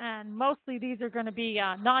bulletins. And mostly these are going to be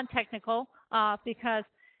non-technical because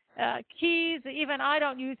keys, even I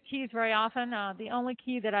don't use keys very often. The only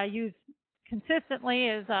key that I use consistently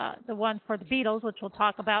is the one for the beetles, which we'll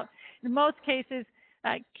talk about. In most cases,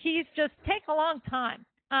 keys just take a long time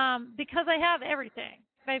because they have everything.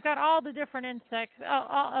 They've got all the different insects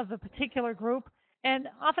of a particular group, and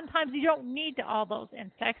oftentimes you don't need all those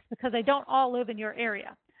insects because they don't all live in your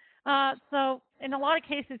area. So in a lot of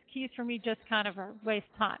cases, keys for me just kind of waste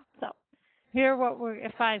time. So here,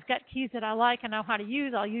 if I've got keys that I like and know how to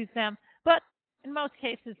use, I'll use them. But in most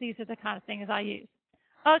cases, these are the kind of things I use.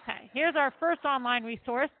 Okay, here's our first online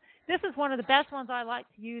resource. This is one of the best ones I like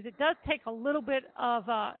to use. It does take a little bit of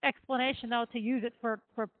explanation, though, to use it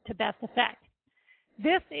to best effect.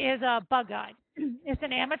 This is a bug guide. It's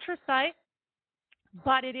an amateur site,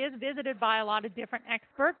 but it is visited by a lot of different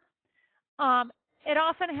experts. It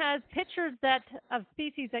often has pictures of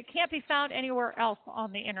species that can't be found anywhere else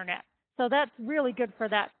on the internet. So that's really good for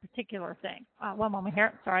that particular thing. One moment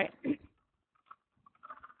here. Sorry.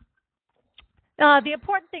 The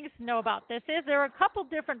important things to know about this is there are a couple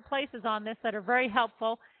different places on this that are very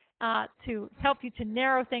helpful to help you to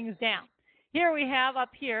narrow things down. Here we have up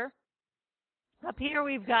here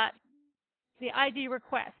we've got the ID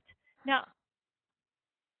request. Now,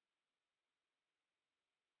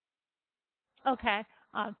 okay,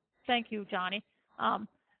 thank you, Johnny.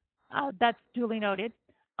 That's duly noted.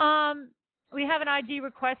 We have an ID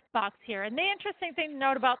request box here. And the interesting thing to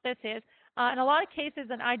note about this is, in a lot of cases,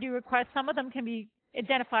 an ID request, some of them can be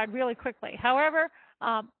identified really quickly. However,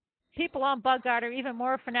 people on Bug Guide are even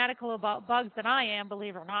more fanatical about bugs than I am,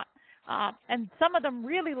 believe it or not. And some of them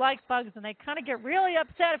really like bugs, and they kind of get really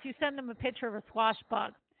upset if you send them a picture of a squash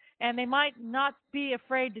bug. And they might not be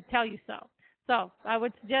afraid to tell you so. So I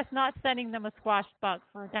would suggest not sending them a squash bug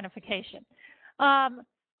for identification. Um,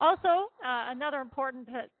 Also, another important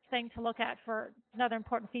thing to look at for another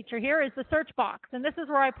important feature here is the search box. And this is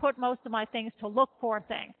where I put most of my things to look for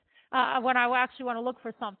things when I actually want to look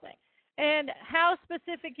for something. And how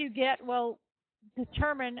specific you get will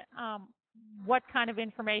determine what kind of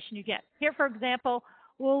information you get. Here, for example,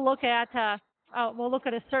 we'll look at a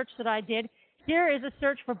search that I did. Here is a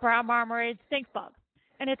search for brown marmorated stink bug.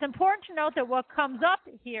 And it's important to note that what comes up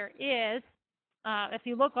here is, if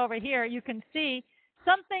you look over here, you can see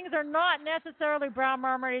some things are not necessarily brown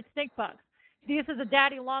marmorated stink bugs. This is a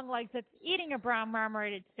daddy longlegs that's eating a brown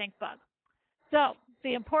marmorated stink bug. So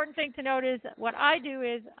the important thing to note is what I do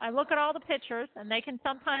is I look at all the pictures, and they can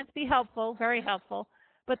sometimes be helpful, very helpful.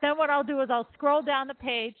 But then what I'll do is I'll scroll down the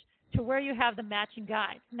page to where you have the matching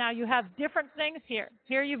guide. Now you have different things here.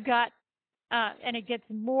 Here you've got, and it gets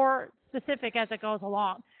more specific as it goes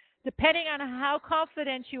along. Depending on how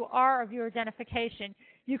confident you are of your identification,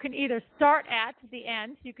 you can either start at the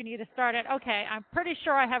end. You can either start at, okay, I'm pretty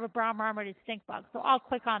sure I have a brown marmorated stink bug, so I'll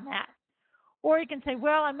click on that. Or you can say,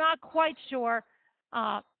 well, I'm not quite sure.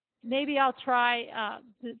 Maybe I'll try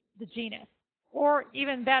the genus. Or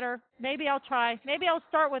even better, maybe I'll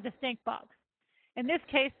start with the stink bugs. In this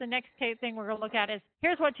case, the next thing we're going to look at is,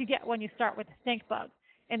 here's what you get when you start with the stink bug.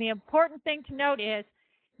 And the important thing to note is,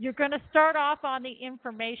 you're going to start off on the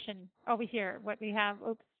information over here. What we have,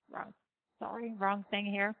 oops, wrong thing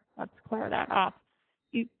here. Let's clear that off.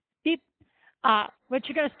 What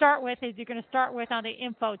you're going to start with is on the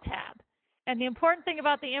info tab. And the important thing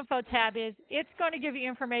about the info tab is it's going to give you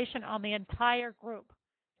information on the entire group.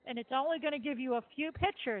 And it's only going to give you a few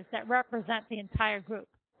pictures that represent the entire group.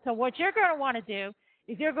 So what you're going to want to do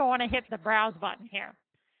is you're going to want to hit the browse button here.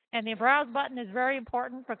 And the browse button is very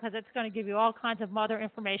important because it's going to give you all kinds of other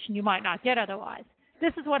information you might not get otherwise.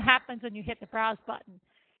 This is what happens when you hit the browse button.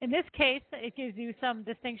 In this case, it gives you some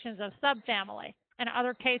distinctions of subfamily. In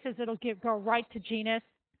other cases, it'll go right to genus.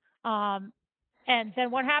 And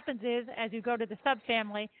then what happens is, as you go to the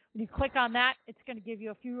subfamily, when you click on that, it's going to give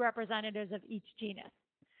you a few representatives of each genus.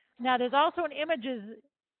 Now, there's also an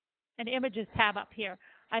images tab up here.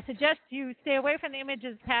 I suggest you stay away from the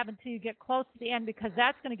images tab until you get close to the end, because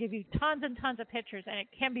that's going to give you tons and tons of pictures, and it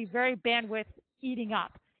can be very bandwidth eating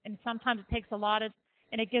up. And sometimes it takes a lot of,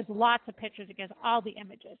 and it gives lots of pictures. It gives all the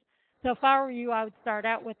images. So if I were you, I would start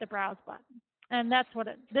out with the browse button. And that's what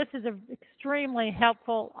this is an extremely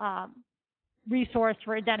helpful resource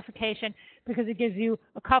for identification, because it gives you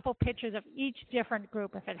a couple pictures of each different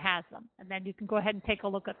group if it has them. And then you can go ahead and take a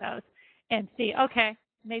look at those and see, okay,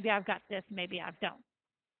 maybe I've got this, maybe I don't.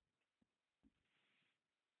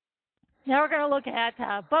 Now we're going to look at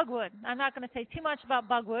bugwood. I'm not going to say too much about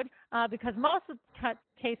bugwood because most of the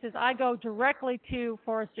cases I go directly to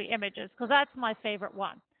forestry images, because that's my favorite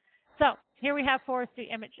one. So here we have forestry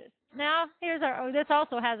images. Now this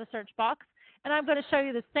also has a search box, and I'm going to show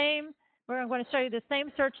you the same. I'm going to show you the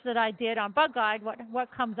same search that I did on Bug Guide.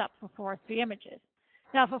 What comes up for forestry images?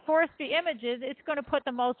 Now for forestry images, it's going to put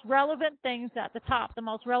the most relevant things at the top, the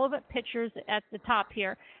most relevant pictures at the top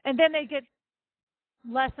here, and then they get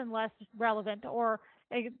less and less relevant. Or,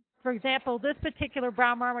 for example, this particular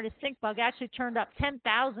brown marmorated stink bug actually turned up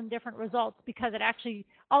 10,000 different results because it actually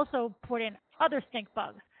also put in other stink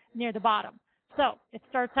bugs near the bottom. So it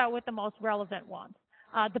starts out with the most relevant ones.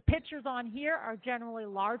 The pictures on here are generally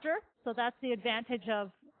larger, so that's the advantage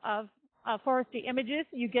of forestry images.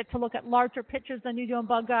 You get to look at larger pictures than you do in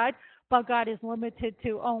Bug Guide. Bug Guide is limited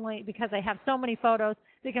to only, because they have so many photos,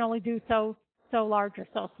 they can only do so large or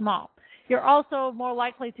so small. You're also more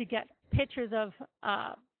likely to get pictures of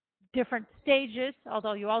different stages,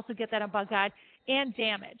 although you also get that in Bug Guide, and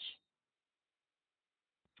damage.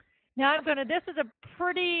 Now this is a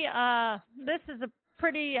pretty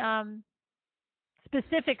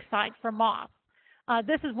specific site for moths.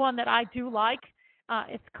 This is one that I do like.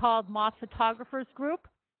 It's called Moth Photographers Group,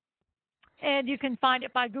 and you can find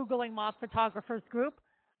it by Googling Moth Photographers Group,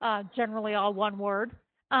 generally all one word.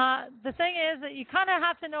 The thing is that you kind of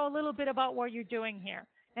have to know a little bit about what you're doing here,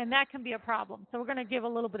 and that can be a problem. So we're going to give a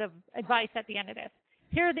little bit of advice at the end of this.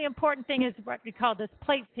 Here, the important thing is what we call this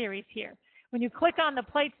plate series here. When you click on the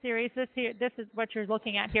plate series, this is what you're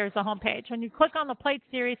looking at here is the home page. When you click on the plate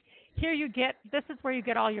series, here this is where you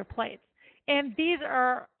get all your plates. And these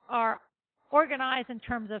are organized in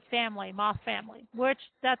terms of family, moth family, which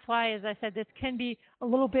that's why, as I said, this can be a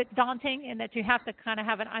little bit daunting in that you have to kind of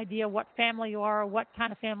have an idea what family you are or what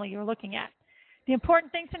kind of family you're looking at. The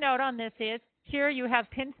important thing to note on this is here you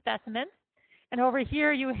have pinned specimens, and over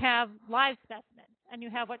here you have live specimens, and you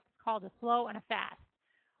have what's called a slow and a fast.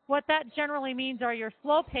 What that generally means are your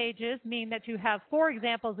slow pages mean that you have 4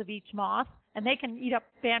 examples of each moth, and they can eat up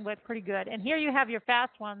bandwidth pretty good. And here you have your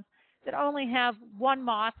fast ones that only have one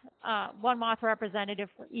moth representative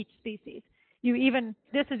for each species.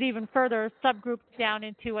 This is even further subgrouped down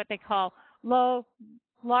into what they call low,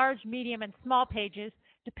 large, medium, and small pages,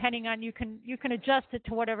 depending on you can adjust it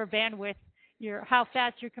to whatever bandwidth how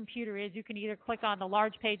fast your computer is. You can either click on the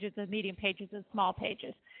large pages, the medium pages, and small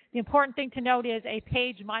pages. The important thing to note is a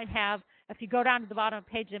page might have, if you go down to the bottom of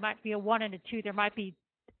the page, there might be a 1 and a 2. There might be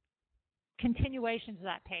continuations of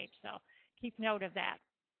that page, so keep note of that.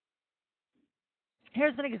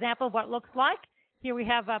 Here's an example of what it looks like. Here we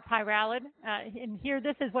have a pyralid, and here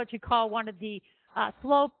this is what you call one of the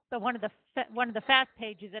one of the fast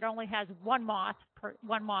pages that only has one moth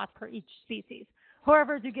per each species.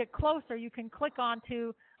 However, as you get closer, you can click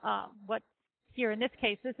onto what here in this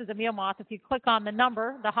case, this is a meal moth. If you click on the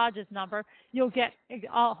number, the Hodges number, you'll get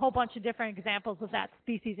a whole bunch of different examples of that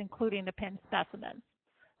species, including the pin specimens.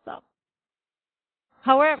 So,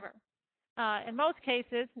 however, in most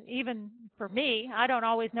cases, even for me, I don't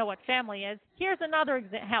always know what family is. Here's another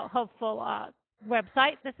helpful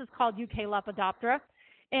website. This is called UK Lepidoptera,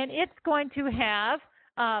 and it's going to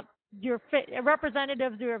have your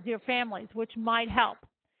representatives of your families, which might help.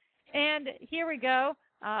 And here we go.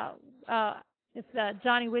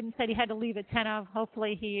 Johnny Whidden said he had to leave at 10 of.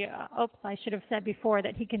 Hopefully I should have said before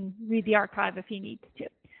that he can read the archive if he needs to.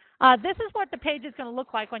 This is what the page is going to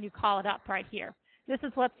look like when you call it up right here. This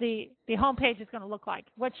is what the home page is going to look like.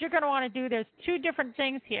 What you're going to want to do, there's 2 different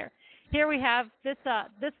things here. Here we have this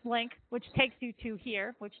link, which takes you to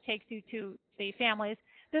here, which takes you to the families.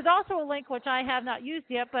 There's also a link, which I have not used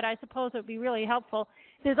yet, but I suppose it would be really helpful.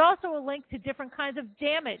 There's also a link to different kinds of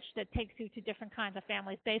damage that takes you to different kinds of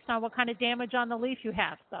families based on what kind of damage on the leaf you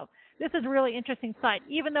have. So this is a really interesting site.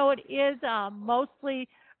 Even though it is mostly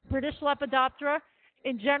British Lepidoptera,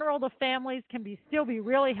 in general, the families can still be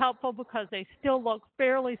really helpful because they still look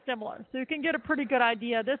fairly similar. So you can get a pretty good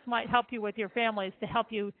idea. This might help you with your families to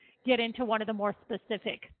help you get into one of the more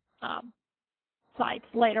specific sites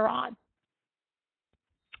later on.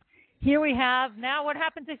 Here we have, now what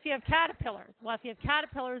happens if you have caterpillars? Well, if you have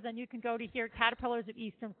caterpillars, then you can go to here, Caterpillars of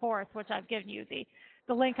Eastern Forest, which I've given you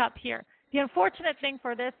the link up here. The unfortunate thing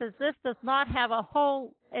for this is this does not have a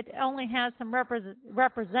whole, it only has some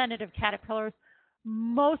representative caterpillars,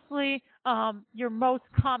 mostly your most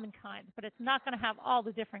common kinds, but it's not going to have all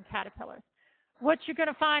the different caterpillars. What you're going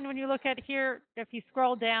to find when you look at here, if you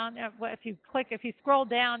scroll down, if you scroll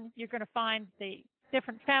down, you're going to find the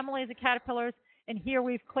different families of caterpillars. And here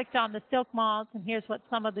we've clicked on the silk moths, and here's what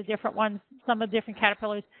some of the different ones, some of the different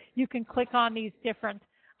caterpillars. You can click on these different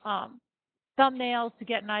thumbnails to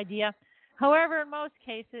get an idea. However, in most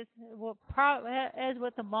cases, as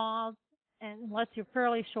with the moths, and unless you're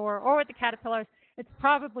fairly sure, or with the caterpillars, it's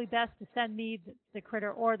probably best to send me the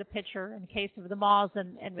critter or the picture. In the case of the moths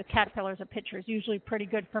and with caterpillars, a picture is usually pretty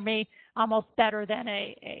good for me, almost better than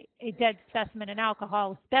a dead specimen in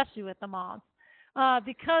alcohol, especially with the moths.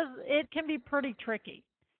 Because it can be pretty tricky.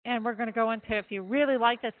 And we're going to go into, if you really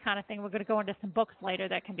like this kind of thing, we're going to go into some books later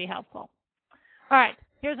that can be helpful. All right,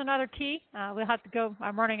 here's another key. We'll have to go,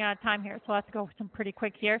 I'm running out of time here, so I'll have to go some pretty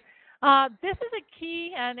quick here. This is a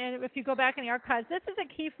key, and if you go back in the archives, this is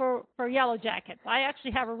a key for yellow jackets. I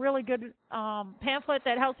actually have a really good pamphlet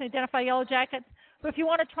that helps me identify yellow jackets, but if you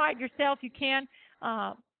want to try it yourself, you can.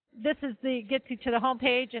 This is gets you to the home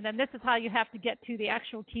page, and then this is how you have to get to the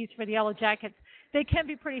actual keys for the yellow jackets. They can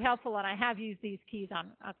be pretty helpful, and I have used these keys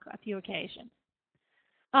on a few occasions.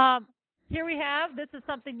 Here we have, this is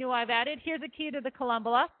something new I've added. Here's a key to the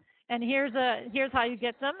Columbella, and here's how you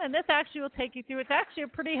get them. And this actually will take you through. It's actually a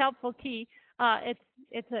pretty helpful key.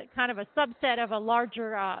 It's a kind of a subset of a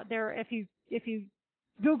larger. If you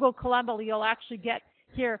Google Columbella, you'll actually get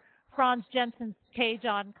here Franz Jensen's page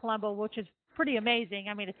on Columbella, which is pretty amazing.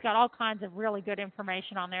 I mean, it's got all kinds of really good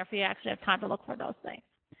information on there if you actually have time to look for those things.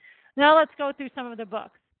 Now let's go through some of the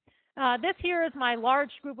books. This here is my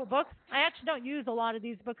large group of books. I actually don't use a lot of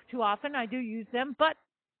these books too often. I do use them, but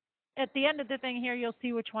at the end of the thing here, you'll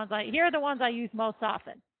see which ones here are the ones I use most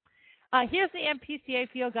often. Here's the MPCA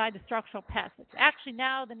Field Guide to Structural Pests. It's actually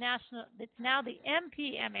now the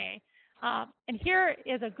MPMA. And here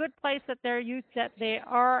is a good place that they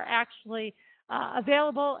are actually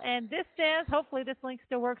available. And this says, hopefully this link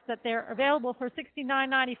still works, that they're available for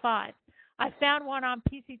 $69.95. I found one on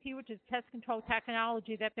PCT, which is Pest Control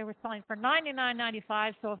Technology, that they were selling for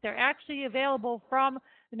 $99.95. So if they're actually available from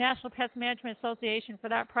the National Pest Management Association for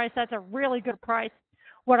that price, that's a really good price.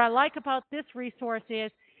 What I like about this resource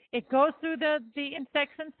is it goes through the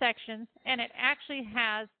insects and sections, and it actually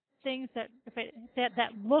has things that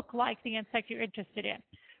look like the insect you're interested in.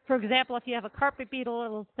 For example, if you have a carpet beetle,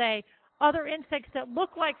 it'll say other insects that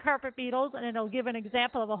look like carpet beetles, and it'll give an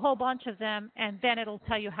example of a whole bunch of them, and then it'll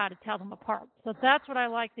tell you how to tell them apart. So that's what I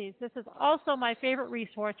like these. This is also my favorite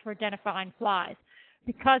resource for identifying flies,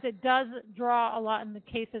 because it does draw a lot in the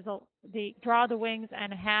cases of draw the wings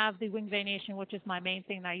and have the wing venation, which is my main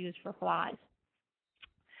thing that I use for flies.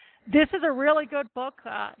 This is a really good book.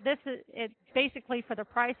 It's basically for the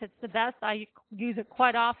price, it's the best. I use it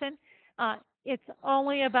quite often. It's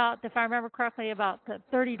only about, if I remember correctly, about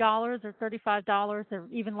 $30 or $35 or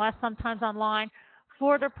even less sometimes online.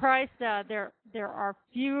 For the price, there are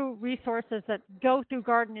few resources that go through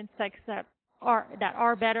garden insects that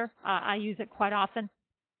are better. I use it quite often.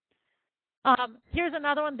 Here's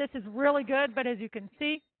another one. This is really good, but as you can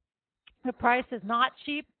see, the price is not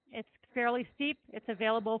cheap. It's fairly steep. It's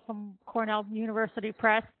available from Cornell University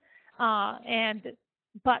Press,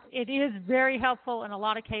 but it is very helpful in a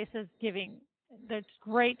lot of cases, giving the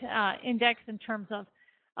great index in terms of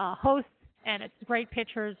hosts, and it's great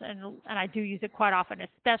pictures, and I do use it quite often,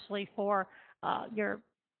 especially for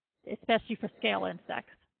scale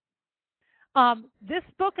insects. This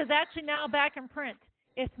book is actually now back in print.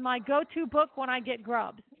 It's my go-to book when I get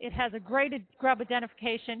grubs. It has a great grub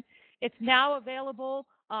identification. It's now available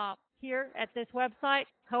here at this website.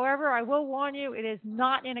 However, I will warn you, it is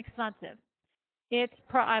not inexpensive. If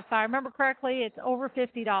I remember correctly, it's over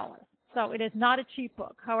 $50. So it is not a cheap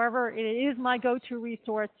book. However, it is my go-to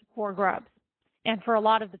resource for grubs and for a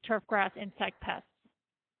lot of the turfgrass insect pests.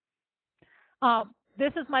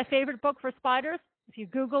 This is my favorite book for spiders. If you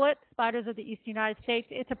Google it, Spiders of the East United States,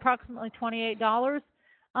 it's approximately $28.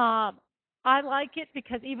 I like it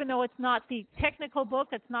because even though it's not the technical book,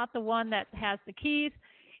 it's not the one that has the keys,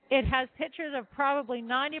 it has pictures of probably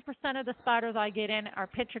 90% of the spiders I get in are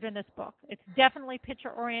pictured in this book. It's definitely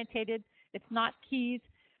picture-orientated. It's not keys.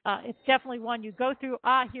 It's definitely one you go through,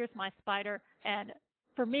 here's my spider. And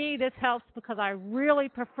for me, this helps because I really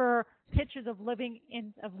prefer pictures of living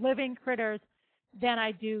critters than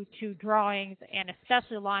I do to drawings, and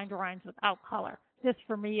especially line drawings without color. This,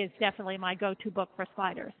 for me, is definitely my go-to book for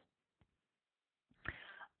spiders.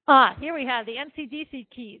 Here we have the NCDC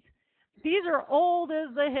keys. These are old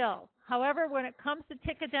as the hill. However, when it comes to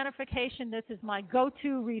tick identification, this is my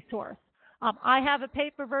go-to resource. I have a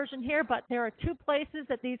paper version here, but there are two places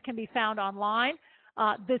that these can be found online.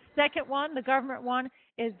 The second one, the government one,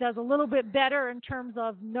 does a little bit better in terms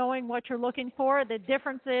of knowing what you're looking for. The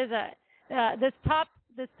difference is this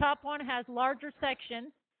top one has larger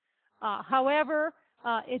sections. However,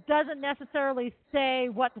 it doesn't necessarily say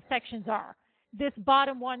what the sections are. This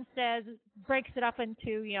bottom one breaks it up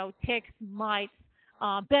into, ticks, mites,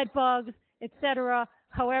 bed bugs, etc.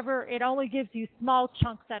 However, it only gives you small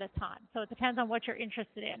chunks at a time. So it depends on what you're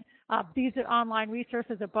interested in. These online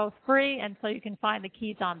resources are both free, and so you can find the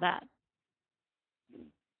keys on that.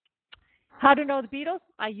 How to know the beetles?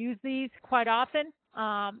 I use these quite often.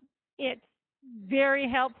 It's very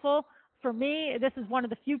helpful. For me, this is one of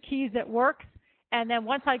the few keys that works. And then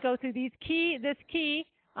once I go through this key,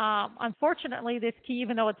 unfortunately, this key,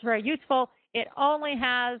 even though it's very useful, it only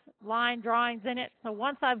has line drawings in it. So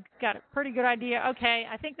once I've got a pretty good idea, okay,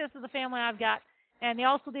 I think this is the family I've got. And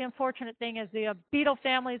also the unfortunate thing is the beetle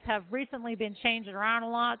families have recently been changing around a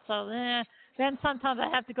lot. So then sometimes I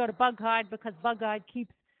have to go to Bug Guide because Bug Guide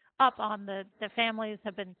keeps up on the families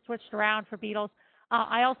have been switched around for beetles.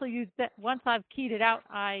 I also use that once I've keyed it out,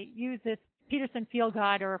 I use this Peterson Field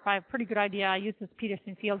Guide, or if I have a pretty good idea, I use this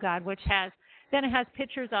Peterson Field Guide, which has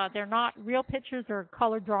pictures. They're not real pictures or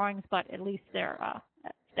colored drawings, but at least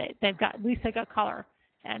they've got color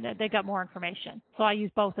and they got more information. So I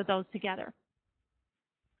use both of those together.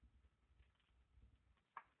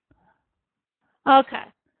 Okay.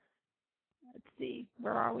 Let's see,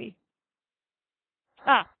 where are we?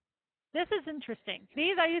 This is interesting.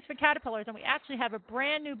 These I use for caterpillars, and we actually have a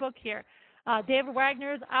brand new book here. David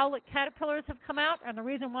Wagner's Owlet Caterpillars have come out, and the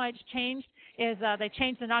reason why it's changed is they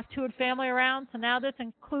changed the noctuid family around. So now this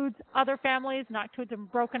includes other families. Noctuids are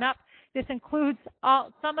broken up. This includes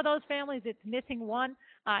some of those families. It's missing one.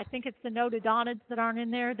 I think it's the Notodontids that aren't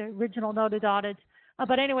in there, the original Notodontids.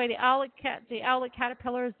 But anyway, the Owlet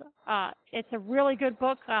Caterpillars, it's a really good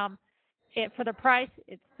book. For the price,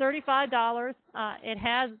 it's $35. It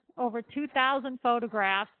has over 2,000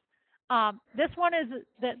 photographs. This one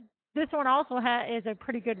also is a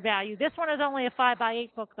pretty good value. This one is only a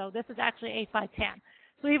 5x8 book, though. This is actually 8x10.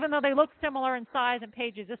 So even though they look similar in size and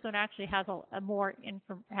pages, this one actually has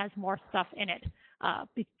has more stuff in it,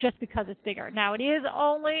 just because it's bigger. Now it is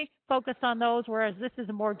only focused on those, whereas this is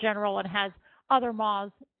more general and has other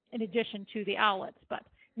moths in addition to the owlets. But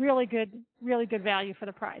really good value for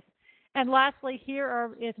the price. And lastly,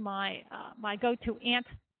 is my go-to ant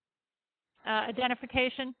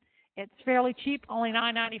identification. It's fairly cheap, only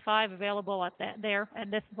 $9.95 available at there.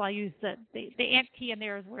 And this is why I use the ant key in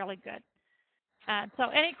there is really good. So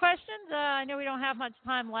any questions? I know we don't have much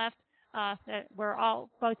time left. We're all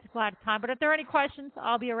both glad of time. But if there are any questions,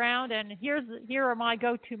 I'll be around. And here are my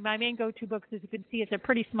main go-to books. As you can see, it's a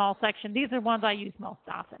pretty small section. These are ones I use most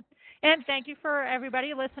often. And thank you for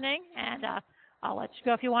everybody listening. And I'll let you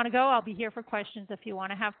go if you want to go. I'll be here for questions if you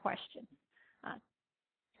want to have questions.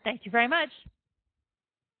 Thank you very much.